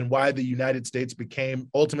country, and why the United States became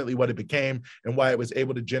ultimately what it became, and why it was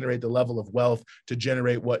able to generate the level of wealth to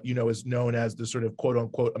generate what, is known as the sort of quote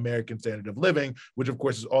unquote American standard of living, which of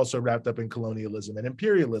course is also wrapped up in colonialism and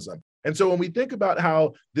imperialism. And so when we think about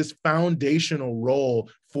how this foundational role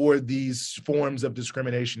for these forms of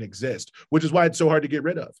discrimination exist, which is why it's so hard to get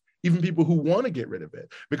rid of, even people who want to get rid of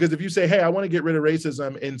it. Because if you say, hey, I want to get rid of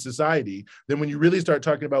racism in society, then when you really start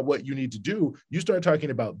talking about what you need to do, you start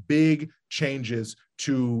talking about big changes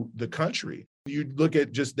to the country. You look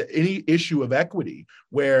at just any issue of equity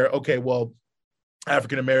where, okay, well,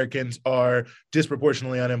 African Americans are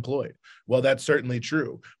disproportionately unemployed. Well, that's certainly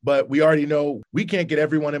true. But we already know we can't get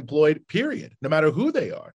everyone employed, period, no matter who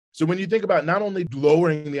they are. So when you think about not only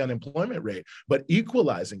lowering the unemployment rate, but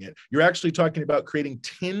equalizing it, you're actually talking about creating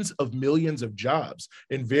tens of millions of jobs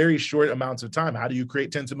in very short amounts of time. How do you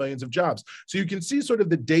create tens of millions of jobs? So you can see sort of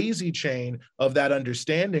the daisy chain of that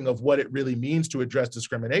understanding of what it really means to address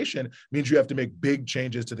discrimination means you have to make big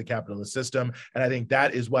changes to the capitalist system. And I think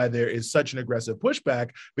that is why there is such an aggressive pushback,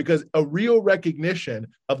 because a real recognition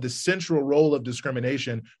of the central role of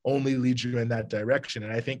discrimination only leads you in that direction.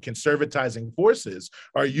 And I think conservatizing forces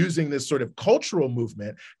are using this sort of cultural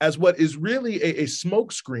movement as what is really a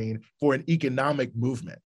smokescreen for an economic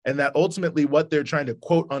movement. And that ultimately what they're trying to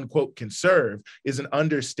quote unquote conserve is an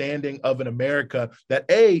understanding of an America that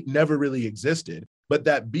A, never really existed, but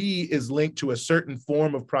that B, is linked to a certain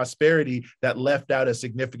form of prosperity that left out a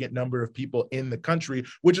significant number of people in the country,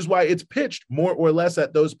 which is why it's pitched more or less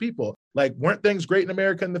at those people. Like, weren't things great in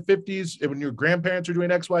America in the 50s when your grandparents were doing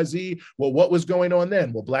XYZ? Well, what was going on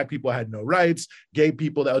then? Well, Black people had no rights. Gay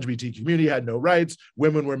people, the LGBT community had no rights.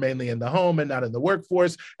 Women were mainly in the home and not in the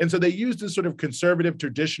workforce. And so they used this sort of conservative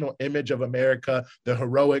traditional image of America, the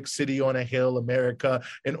heroic city on a hill America,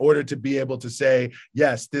 in order to be able to say,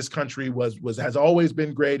 yes, this country has always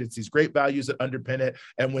been great. It's these great values that underpin it.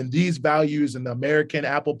 And when these values and the American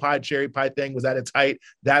apple pie, cherry pie thing was at its height,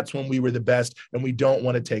 that's when we were the best. And we don't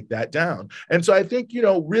want to take that down. And so I think,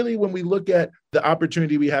 really when we look at the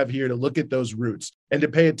opportunity we have here to look at those roots and to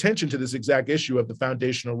pay attention to this exact issue of the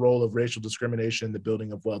foundational role of racial discrimination in the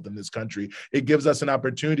building of wealth in this country, it gives us an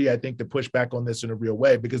opportunity, I think, to push back on this in a real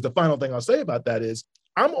way. Because the final thing I'll say about that is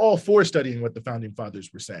I'm all for studying what the founding fathers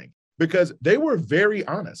were saying, because they were very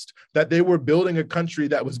honest that they were building a country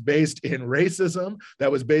that was based in racism,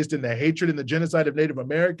 that was based in the hatred and the genocide of Native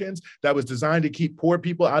Americans, that was designed to keep poor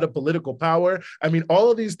people out of political power. I mean, all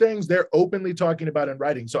of these things they're openly talking about in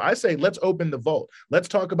writing. So I say, let's open the vault. Let's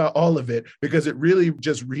talk about all of it, because it really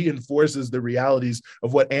just reinforces the realities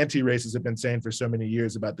of what anti-racists have been saying for so many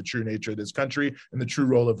years about the true nature of this country and the true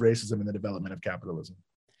role of racism in the development of capitalism.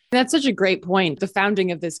 That's such a great point. The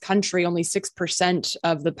founding of this country, only 6%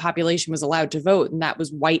 of the population was allowed to vote, and that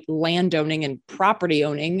was white landowning and property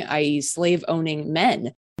owning, i.e. slave owning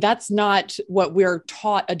men. That's not what we're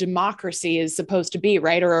taught a democracy is supposed to be,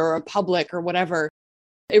 right? Or a republic or whatever.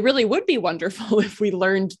 It really would be wonderful if we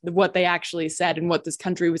learned what they actually said and what this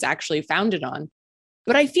country was actually founded on.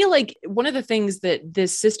 But I feel like one of the things that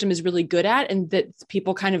this system is really good at and that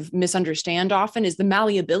people kind of misunderstand often is the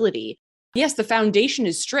malleability. Yes, the foundation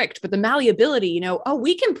is strict, but the malleability,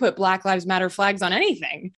 we can put Black Lives Matter flags on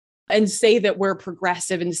anything and say that we're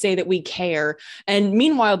progressive and say that we care. And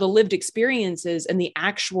meanwhile, the lived experiences and the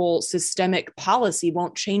actual systemic policy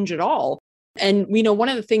won't change at all. And, one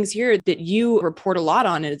of the things here that you report a lot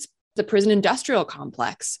on is the prison industrial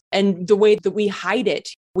complex and the way that we hide it.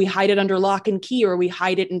 We hide it under lock and key, or we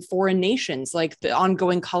hide it in foreign nations, like the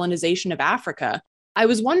ongoing colonization of Africa. I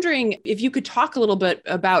was wondering if you could talk a little bit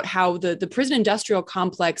about how the prison industrial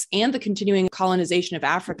complex and the continuing colonization of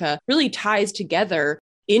Africa really ties together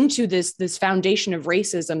into this foundation of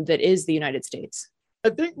racism that is the United States. I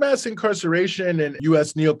think mass incarceration and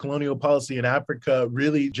U.S. neocolonial policy in Africa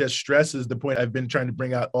really just stresses the point I've been trying to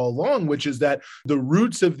bring out all along, which is that the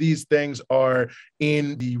roots of these things are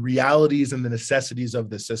in the realities and the necessities of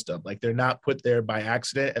the system. Like, they're not put there by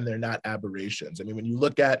accident and they're not aberrations. I mean, when you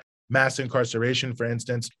look at mass incarceration, for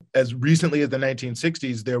instance, as recently as the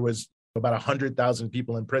 1960s, there was about 100,000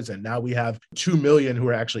 people in prison. Now we have 2 million who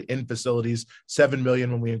are actually in facilities, 7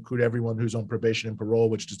 million when we include everyone who's on probation and parole,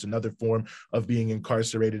 which is just another form of being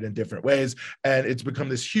incarcerated in different ways. And it's become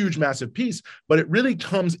this huge, massive piece, but it really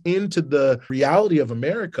comes into the reality of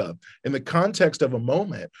America in the context of a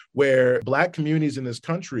moment where Black communities in this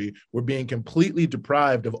country were being completely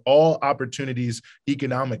deprived of all opportunities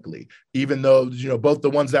economically, even though, both the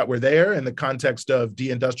ones that were there in the context of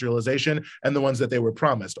deindustrialization and the ones that they were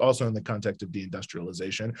promised, also in the context of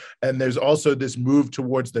deindustrialization. And there's also this move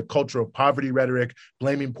towards the culture of poverty rhetoric,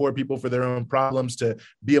 blaming poor people for their own problems to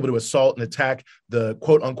be able to assault and attack the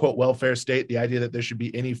quote unquote welfare state, the idea that there should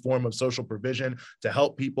be any form of social provision to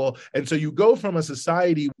help people. And so you go from a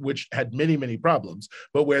society which had many, many problems,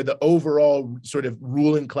 but where the overall sort of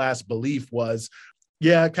ruling class belief was,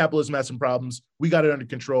 yeah, capitalism has some problems. We got it under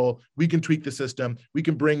control. We can tweak the system. We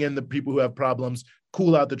can bring in the people who have problems,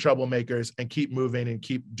 cool out the troublemakers, and keep moving and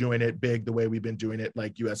keep doing it big the way we've been doing it,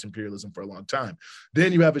 like US imperialism for a long time.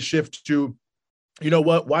 Then you have a shift to,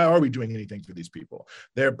 why are we doing anything for these people?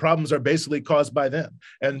 Their problems are basically caused by them.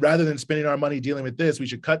 And rather than spending our money dealing with this, we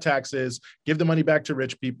should cut taxes, give the money back to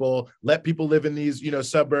rich people, let people live in these,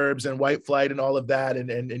 suburbs and white flight and all of that,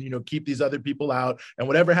 and keep these other people out. And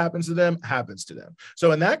whatever happens to them, happens to them.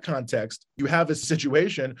 So in that context, you have a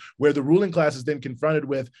situation where the ruling class is then confronted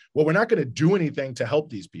with, well, we're not going to do anything to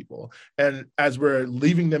help these people. And as we're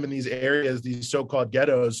leaving them in these areas, these so-called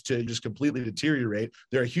ghettos, to just completely deteriorate,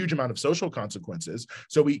 there are a huge amount of social consequences.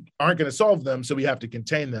 So we aren't going to solve them, so we have to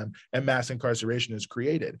contain them, and mass incarceration is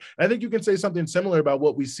created. And I think you can say something similar about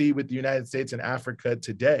what we see with the United States and Africa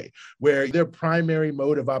today, where their primary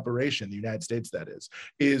mode of operation, the United States that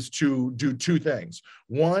is to do two things.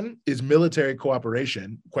 One is military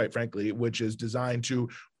cooperation, quite frankly, which is designed to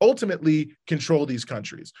ultimately control these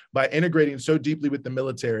countries by integrating so deeply with the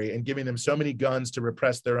military and giving them so many guns to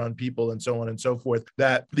repress their own people and so on and so forth,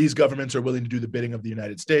 that these governments are willing to do the bidding of the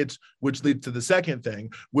United States, which leads to the second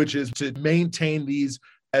thing, which is to maintain these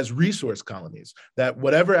as resource colonies, that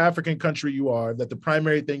whatever African country you are, that the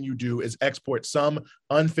primary thing you do is export some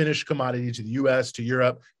unfinished commodity to the US, to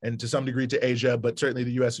Europe, and to some degree to Asia, but certainly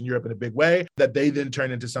the US and Europe in a big way, that they then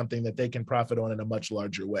turn into something that they can profit on in a much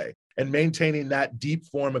larger way. And maintaining that deep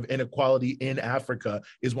form of inequality in Africa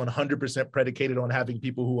is 100% predicated on having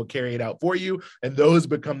people who will carry it out for you. And those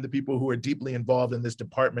become the people who are deeply involved in this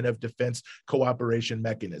Department of Defense cooperation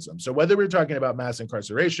mechanism. So whether we're talking about mass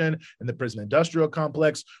incarceration and the prison industrial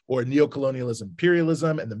complex, or neocolonialism,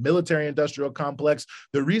 imperialism, and the military industrial complex,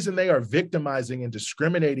 the reason they are victimizing and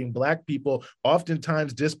discriminating Black people,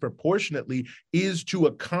 oftentimes disproportionately, is to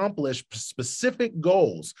accomplish specific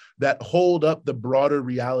goals that hold up the broader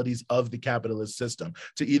realities capabilities of the capitalist system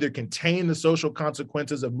to either contain the social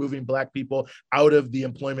consequences of moving Black people out of the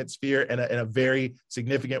employment sphere in a very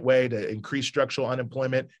significant way to increase structural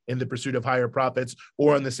unemployment in the pursuit of higher profits,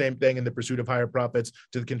 or on the same thing in the pursuit of higher profits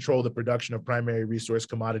to control the production of primary resource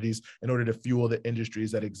commodities in order to fuel the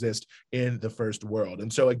industries that exist in the first world.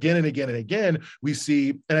 And so again and again and again, we see,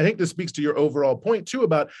 and I think this speaks to your overall point too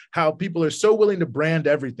about how people are so willing to brand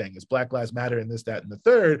everything as Black Lives Matter and this, that, and the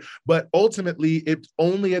third, but ultimately it's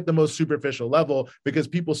only at the most superficial level because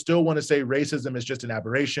people still want to say racism is just an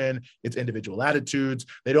aberration, it's individual attitudes.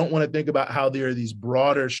 They don't want to think about how there are these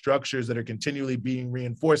broader structures that are continually being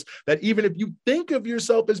reinforced, that even if you think of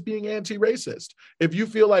yourself as being anti-racist, if you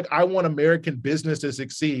feel like I want American business to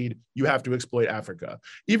succeed, you have to exploit Africa.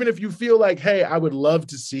 Even if you feel like, hey, I would love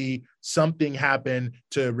to see something happen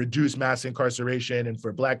to reduce mass incarceration and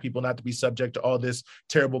for Black people not to be subject to all this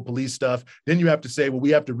terrible police stuff, then you have to say, well, we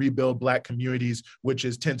have to rebuild Black communities, which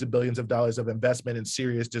is tens of billions of dollars of investment and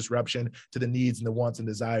serious disruption to the needs and the wants and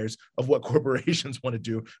desires of what corporations want to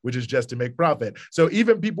do, which is just to make profit. So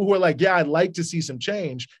even people who are like, yeah, I'd like to see some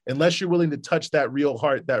change, unless you're willing to touch that real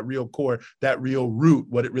heart, that real core, that real root,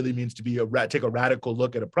 what it really means to be take a radical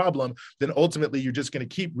look at a problem, then ultimately you're just going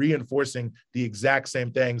to keep reinforcing the exact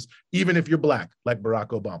same things, even if you're Black, like Barack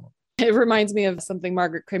Obama. It reminds me of something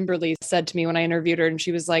Margaret Kimberly said to me when I interviewed her. And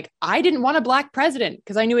she was like, I didn't want a Black president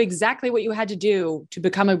because I knew exactly what you had to do to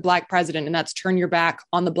become a Black president. And that's turn your back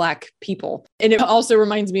on the Black people. And it also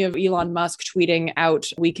reminds me of Elon Musk tweeting out,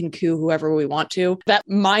 we can coup whoever we want to. That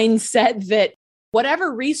mindset that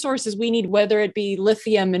whatever resources we need, whether it be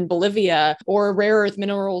lithium in Bolivia or rare earth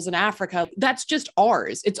minerals in Africa, that's just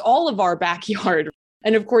ours. It's all of our backyard.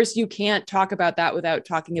 And of course, you can't talk about that without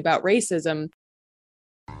talking about racism.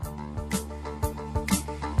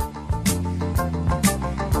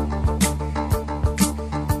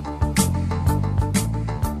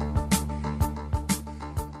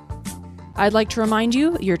 I'd like to remind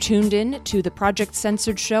you, you're tuned in to the Project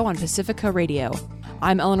Censored show on Pacifica Radio.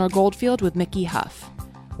 I'm Eleanor Goldfield with Mickey Huff.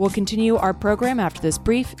 We'll continue our program after this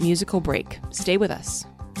brief musical break. Stay with us.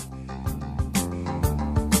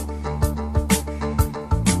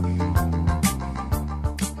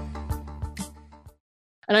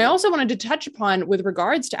 And I also wanted to touch upon, with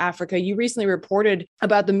regards to Africa, you recently reported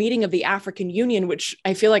about the meeting of the African Union, which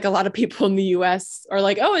I feel like a lot of people in the US are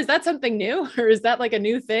like, oh, is that something new? Or is that like a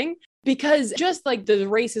new thing? Because just like the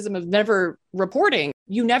racism of never reporting,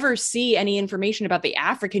 you never see any information about the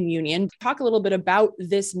African Union. Talk a little bit about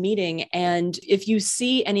this meeting and if you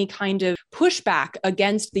see any kind of pushback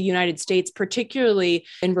against the United States, particularly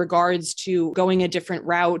in regards to going a different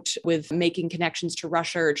route with making connections to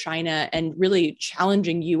Russia or China and really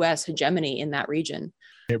challenging US hegemony in that region.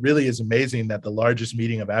 It really is amazing that the largest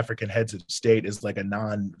meeting of African heads of state is like a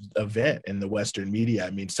non-event in the Western media. I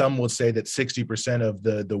mean, some will say that 60% of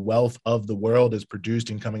the wealth of the world is produced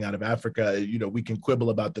and coming out of Africa. You know, we can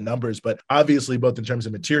quibble about the numbers, but obviously both in terms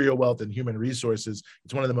of material wealth and human resources,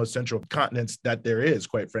 it's one of the most central continents that there is,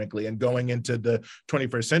 quite frankly. And going into the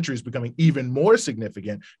 21st century is becoming even more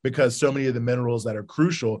significant because so many of the minerals that are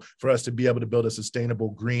crucial for us to be able to build a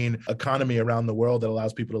sustainable green economy around the world that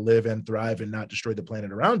allows people to live and thrive and not destroy the planet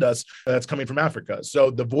around us, that's coming from Africa.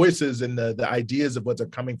 So the voices and the ideas of what's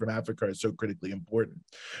coming from Africa are so critically important.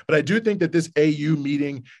 But I do think that this AU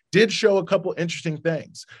meeting did show a couple interesting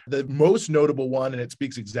things. The most notable one, and it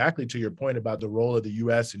speaks exactly to your point about the role of the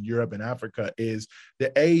US and Europe and Africa, is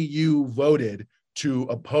the AU voted to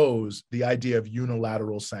oppose the idea of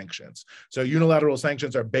unilateral sanctions. So unilateral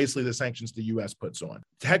sanctions are basically the sanctions the US puts on.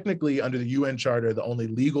 Technically, under the UN Charter, the only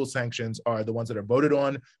legal sanctions are the ones that are voted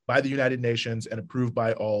on by the United Nations and approved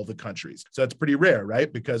by all the countries. So it's pretty rare,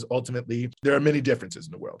 right? Because ultimately, there are many differences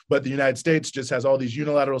in the world. But the United States just has all these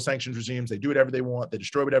unilateral sanctions regimes. They do whatever they want. They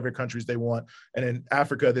destroy whatever countries they want. And in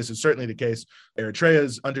Africa, this is certainly the case. Eritrea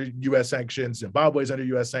is under US sanctions. Zimbabwe is under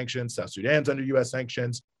US sanctions. South Sudan's under US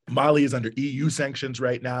sanctions. Mali is under EU sanctions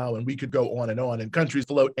right now, and we could go on, and countries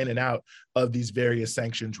float in and out of these various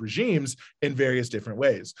sanctions regimes in various different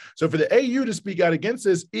ways. So for the AU to speak out against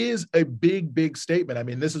this is a big, big statement. I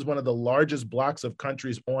mean, this is one of the largest blocks of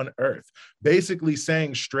countries on earth, basically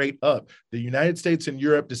saying straight up, the United States and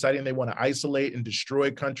Europe deciding they want to isolate and destroy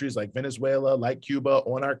countries like Venezuela, like Cuba,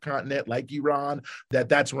 on our continent, like Iran,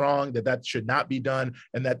 that's wrong, that should not be done,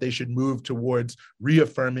 and that they should move towards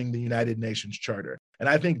reaffirming the United Nations Charter. And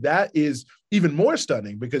I think that is even more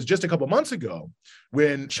stunning because just a couple months ago,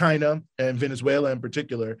 when China and Venezuela in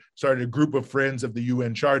particular started a group of friends of the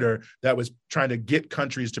UN Charter that was trying to get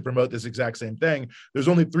countries to promote this exact same thing, there's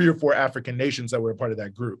only 3 or 4 African nations that were a part of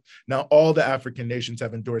that group. Now, all the African nations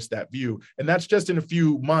have endorsed that view. And that's just in a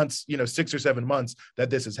few months, 6 or 7 months that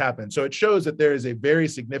this has happened. So it shows that there is a very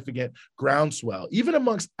significant groundswell, even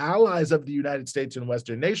amongst allies of the United States and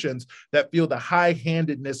Western nations, that feel the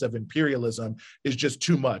high-handedness of imperialism is just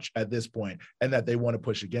too much at this point, and that they want to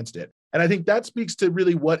push against it. And I think that speaks to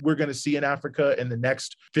really what we're going to see in Africa in the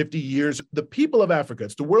next 50 years. The people of Africa,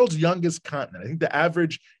 it's the world's youngest continent. I think the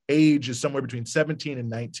average age is somewhere between 17 and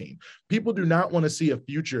 19. People do not want to see a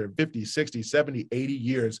future of 50, 60, 70, 80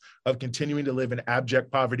 years of continuing to live in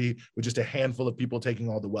abject poverty with just a handful of people taking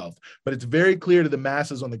all the wealth. But it's very clear to the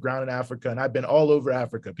masses on the ground in Africa, and I've been all over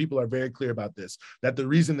Africa, people are very clear about this, that the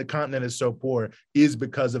reason the continent is so poor is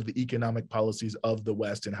because of the economic policies of the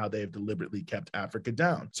West and how they have deliberately kept Africa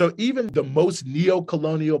down. So even the most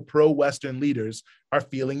neo-colonial pro-Western leaders are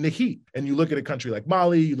feeling the heat. And you look at a country like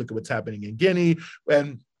Mali, you look at what's happening in Guinea,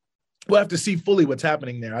 and we'll have to see fully what's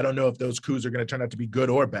happening there. I don't know if those coups are going to turn out to be good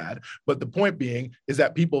or bad, but the point being is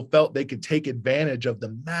that people felt they could take advantage of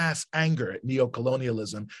the mass anger at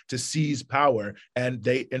neo-colonialism to seize power, and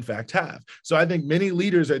they in fact have. So I think many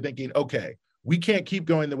leaders are thinking, okay, we can't keep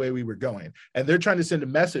going the way we were going. And they're trying to send a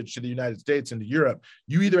message to the United States and to Europe.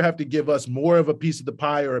 You either have to give us more of a piece of the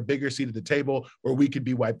pie or a bigger seat at the table, or we could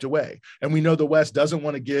be wiped away. And we know the West doesn't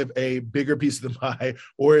want to give a bigger piece of the pie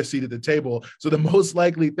or a seat at the table. So the most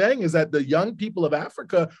likely thing is that the young people of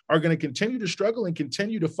Africa are going to continue to struggle and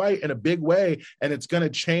continue to fight in a big way. And it's going to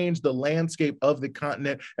change the landscape of the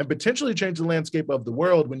continent and potentially change the landscape of the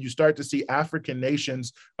world when you start to see African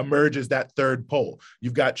nations emerge as that third pole.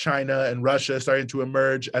 You've got China and Russia starting to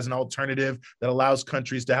emerge as an alternative that allows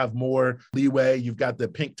countries to have more leeway. You've got the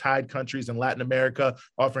pink tide countries in Latin America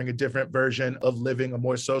offering a different version of living, a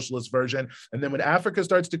more socialist version. And then when Africa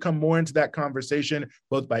starts to come more into that conversation,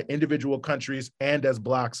 both by individual countries and as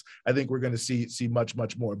blocks, I think we're going to see much,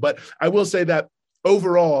 much more. But I will say that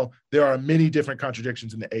overall, there are many different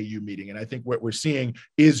contradictions in the AU meeting. And I think what we're seeing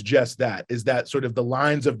is just that, is that sort of the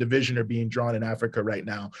lines of division are being drawn in Africa right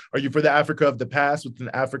now. Are you for the Africa of the past, with an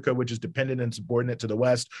Africa which is dependent and subordinate to the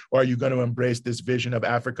West? Or are you going to embrace this vision of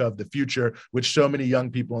Africa of the future, which so many young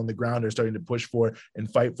people on the ground are starting to push for and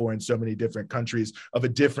fight for in so many different countries, of a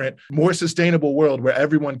different, more sustainable world where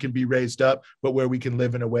everyone can be raised up, but where we can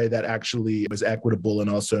live in a way that actually is equitable and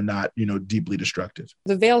also not, deeply destructive?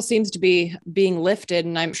 The veil seems to be being lifted,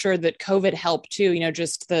 and I'm sure that COVID helped too,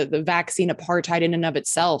 just the vaccine apartheid in and of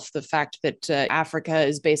itself, the fact that Africa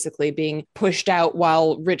is basically being pushed out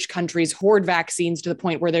while rich countries hoard vaccines to the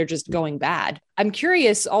point where they're just going bad. I'm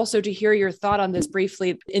curious also to hear your thought on this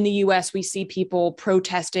briefly. In the US, we see people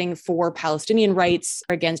protesting for Palestinian rights,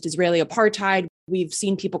 against Israeli apartheid. We've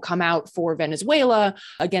seen people come out for Venezuela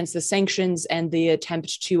against the sanctions and the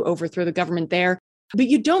attempt to overthrow the government there. But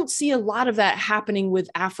you don't see a lot of that happening with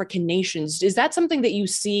African nations. Is that something that you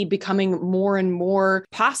see becoming more and more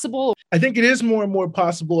possible? I think it is more and more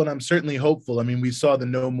possible, and I'm certainly hopeful. I mean, we saw the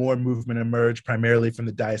No More movement emerge primarily from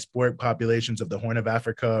the diasporic populations of the Horn of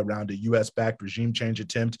Africa around a US-backed regime change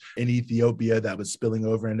attempt in Ethiopia that was spilling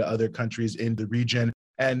over into other countries in the region.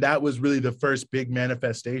 And that was really the first big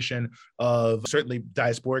manifestation of certainly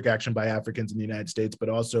diasporic action by Africans in the United States, but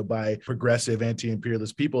also by progressive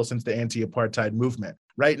anti-imperialist people since the anti-apartheid movement.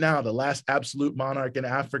 Right now, the last absolute monarch in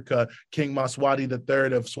Africa, King Maswati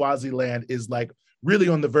III of Swaziland, is really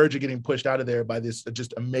on the verge of getting pushed out of there by this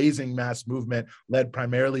just amazing mass movement led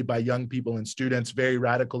primarily by young people and students, very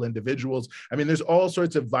radical individuals. I mean, there's all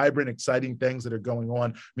sorts of vibrant, exciting things that are going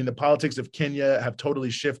on. I mean, the politics of Kenya have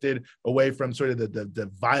totally shifted away from sort of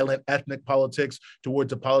the violent ethnic politics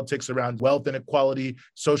towards the politics around wealth inequality,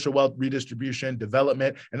 social wealth redistribution,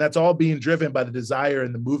 development. And that's all being driven by the desire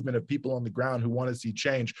and the movement of people on the ground who want to see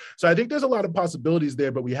change. So I think there's a lot of possibilities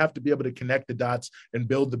there, but we have to be able to connect the dots and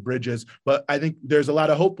build the bridges. But I think there's a lot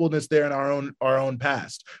of hopefulness there in our own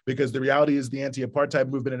past, because the reality is the anti-apartheid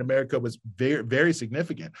movement in America was very, very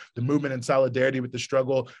significant. The movement in solidarity with the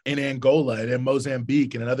struggle in Angola and in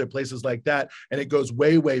Mozambique and in other places like that. And it goes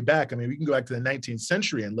way, way back. I mean, we can go back to the 19th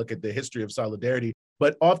century and look at the history of solidarity.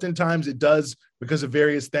 But oftentimes it does because of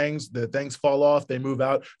various things. The things fall off, they move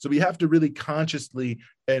out. So we have to really consciously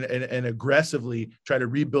and aggressively try to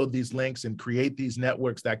rebuild these links and create these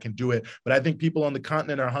networks that can do it. But I think people on the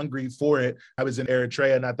continent are hungry for it. I was in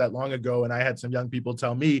Eritrea not that long ago, and I had some young people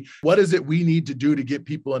tell me, what is it we need to do to get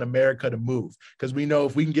people in America to move? Because we know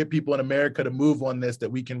if we can get people in America to move on this,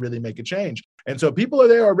 that we can really make a change. And so people are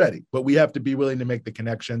there already, but we have to be willing to make the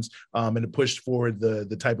connections and to push forward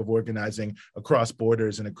the type of organizing across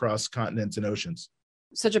borders and across continents and oceans.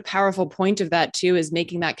 Such a powerful point of that, too, is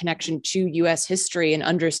making that connection to U.S. history and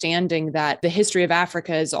understanding that the history of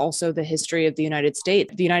Africa is also the history of the United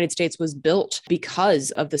States. The United States was built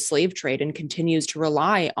because of the slave trade and continues to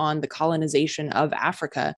rely on the colonization of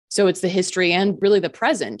Africa. So it's the history and really the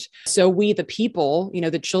present. So we, the people,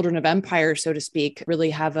 the children of empire, so to speak, really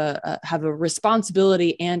have a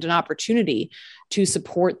responsibility and an opportunity to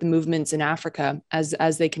support the movements in Africa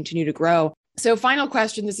as they continue to grow. So final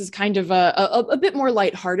question, this is kind of a bit more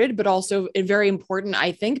lighthearted, but also very important,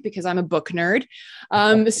 I think, because I'm a book nerd.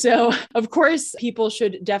 So of course, people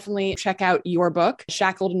should definitely check out your book,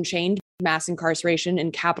 Shackled and Chained, Mass Incarceration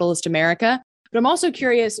in Capitalist America. But I'm also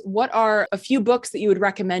curious, what are a few books that you would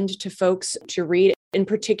recommend to folks to read? In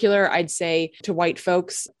particular, I'd say to white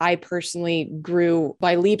folks, I personally grew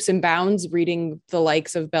by leaps and bounds reading the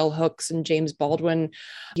likes of Bell Hooks and James Baldwin,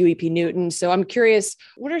 Huey P. Newton. So I'm curious,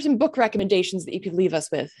 what are some book recommendations that you could leave us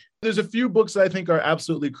with? There's a few books that I think are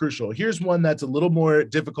absolutely crucial. Here's one that's a little more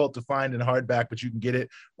difficult to find in hardback, but you can get it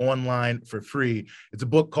online for free. It's a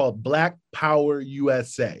book called Black Power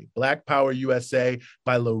USA, Black Power USA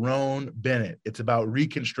by Lerone Bennett. It's about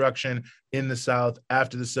Reconstruction in the South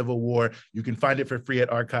after the Civil War. You can find it for free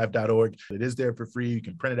at archive.org. It is there for free. You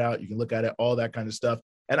can print it out. You can look at it, all that kind of stuff.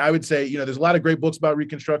 And I would say, there's a lot of great books about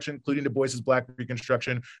Reconstruction, including Du Bois's Black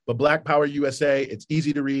Reconstruction, but Black Power USA, it's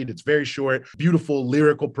easy to read. It's very short, beautiful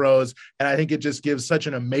lyrical prose. And I think it just gives such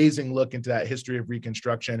an amazing look into that history of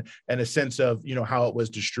Reconstruction and a sense of, how it was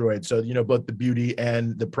destroyed. So, both the beauty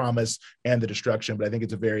and the promise and the destruction. But I think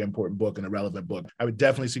it's a very important book and a relevant book. I would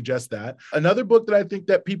definitely suggest that. Another book that I think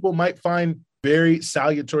that people might find very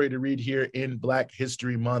salutary to read here in Black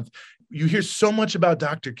History Month, you hear so much about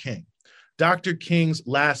Dr. King. Dr. King's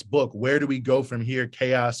last book, Where Do We Go From Here,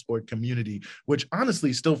 Chaos or Community, which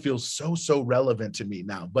honestly still feels so relevant to me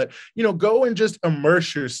now. But, go and just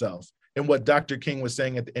immerse yourself in what Dr. King was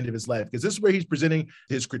saying at the end of his life, because this is where he's presenting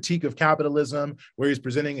his critique of capitalism, where he's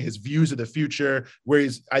presenting his views of the future, where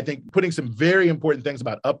he's, I think, putting some very important things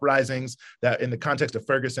about uprisings that in the context of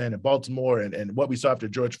Ferguson and Baltimore and what we saw after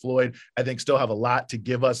George Floyd, I think still have a lot to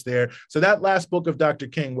give us there. So that last book of Dr.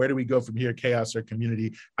 King, Where Do We Go From Here, Chaos or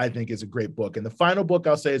Community, I think is a great book. And the final book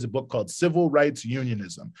I'll say is a book called Civil Rights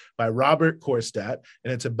Unionism by Robert Korstadt.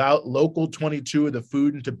 And it's about Local 22 of the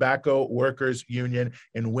Food and Tobacco Workers Union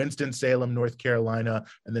in Winston-Salem, North Carolina,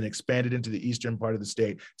 and then expanded into the eastern part of the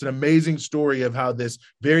state. It's an amazing story of how this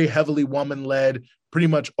very heavily woman-led, pretty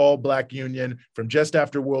much all Black union from just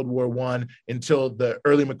after World War I until the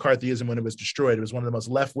early McCarthyism when it was destroyed. It was one of the most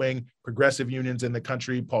left-wing progressive unions in the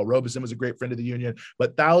country. Paul Robeson was a great friend of the union,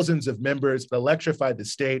 but thousands of members electrified the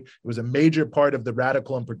state. It was a major part of the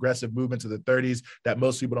radical and progressive movements of the 30s that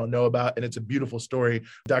most people don't know about, and it's a beautiful story.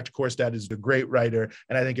 Dr. Korstadt is a great writer,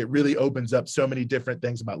 and I think it really opens up so many different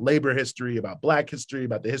things about labor history, about Black history,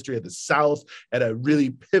 about the history of the South at a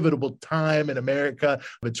really pivotal time in America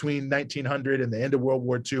between 1900 and the end of World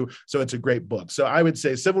War II. So it's a great book. So I would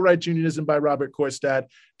say Civil Rights Unionism by Robert Korstadt,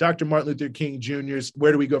 Dr. Martin Luther King Jr.'s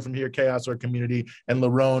Where Do We Go From Here, Chaos or Community, and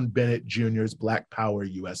Lerone Bennett Jr.'s Black Power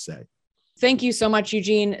USA. Thank you so much,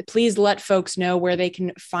 Eugene. Please let folks know where they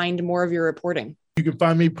can find more of your reporting. You can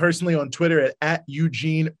find me personally on Twitter at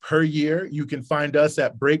 @EugenePerYear. You can find us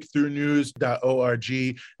at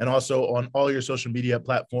breakthroughnews.org and also on all your social media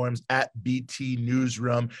platforms at BT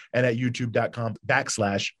Newsroom and at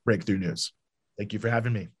youtube.com/breakthroughnews. Thank you for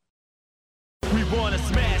having me. We want to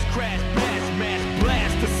smash, crash, bash, mash,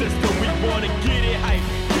 blast the system. We want to get it hype,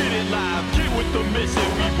 get it live, get with the mission.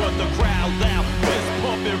 We want the crowd loud, fist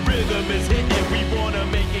pumping, rhythm is hitting. We want to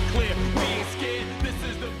make it clear, we ain't scared. This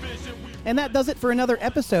is the vision. And that does it for another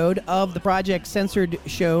episode of the Project Censored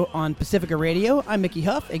show on Pacifica Radio. I'm Mickey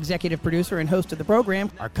Huff, executive producer and host of the program.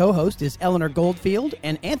 Our co-host is Eleanor Goldfield,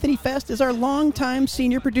 and Anthony Fest is our longtime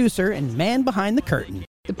senior producer and man behind the curtain.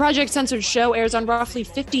 The Project Censored show airs on roughly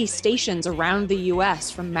 50 stations around the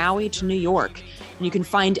U.S., from Maui to New York. And you can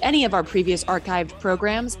find any of our previous archived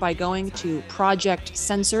programs by going to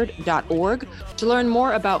projectcensored.org. To learn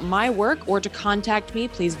more about my work or to contact me,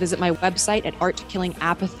 please visit my website at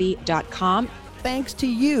artkillingapathy.com. Thanks to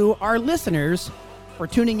you, our listeners, for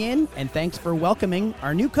tuning in, and thanks for welcoming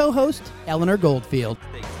our new co-host, Eleanor Goldfield.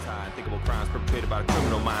 Takes time, think about crimes perpetrated by the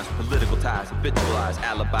criminal minds, political ties, habitualized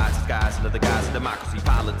alibis, disguised under the guise of democracy,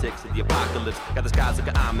 politics, and the apocalypse. Got the skies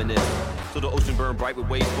looking ominous. So the ocean burned bright with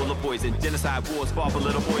waves full of poison. Genocide wars fought for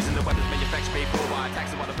little boys, and the weapons manufactured paid for by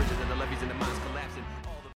taxes while the bridges and the levees in the mines.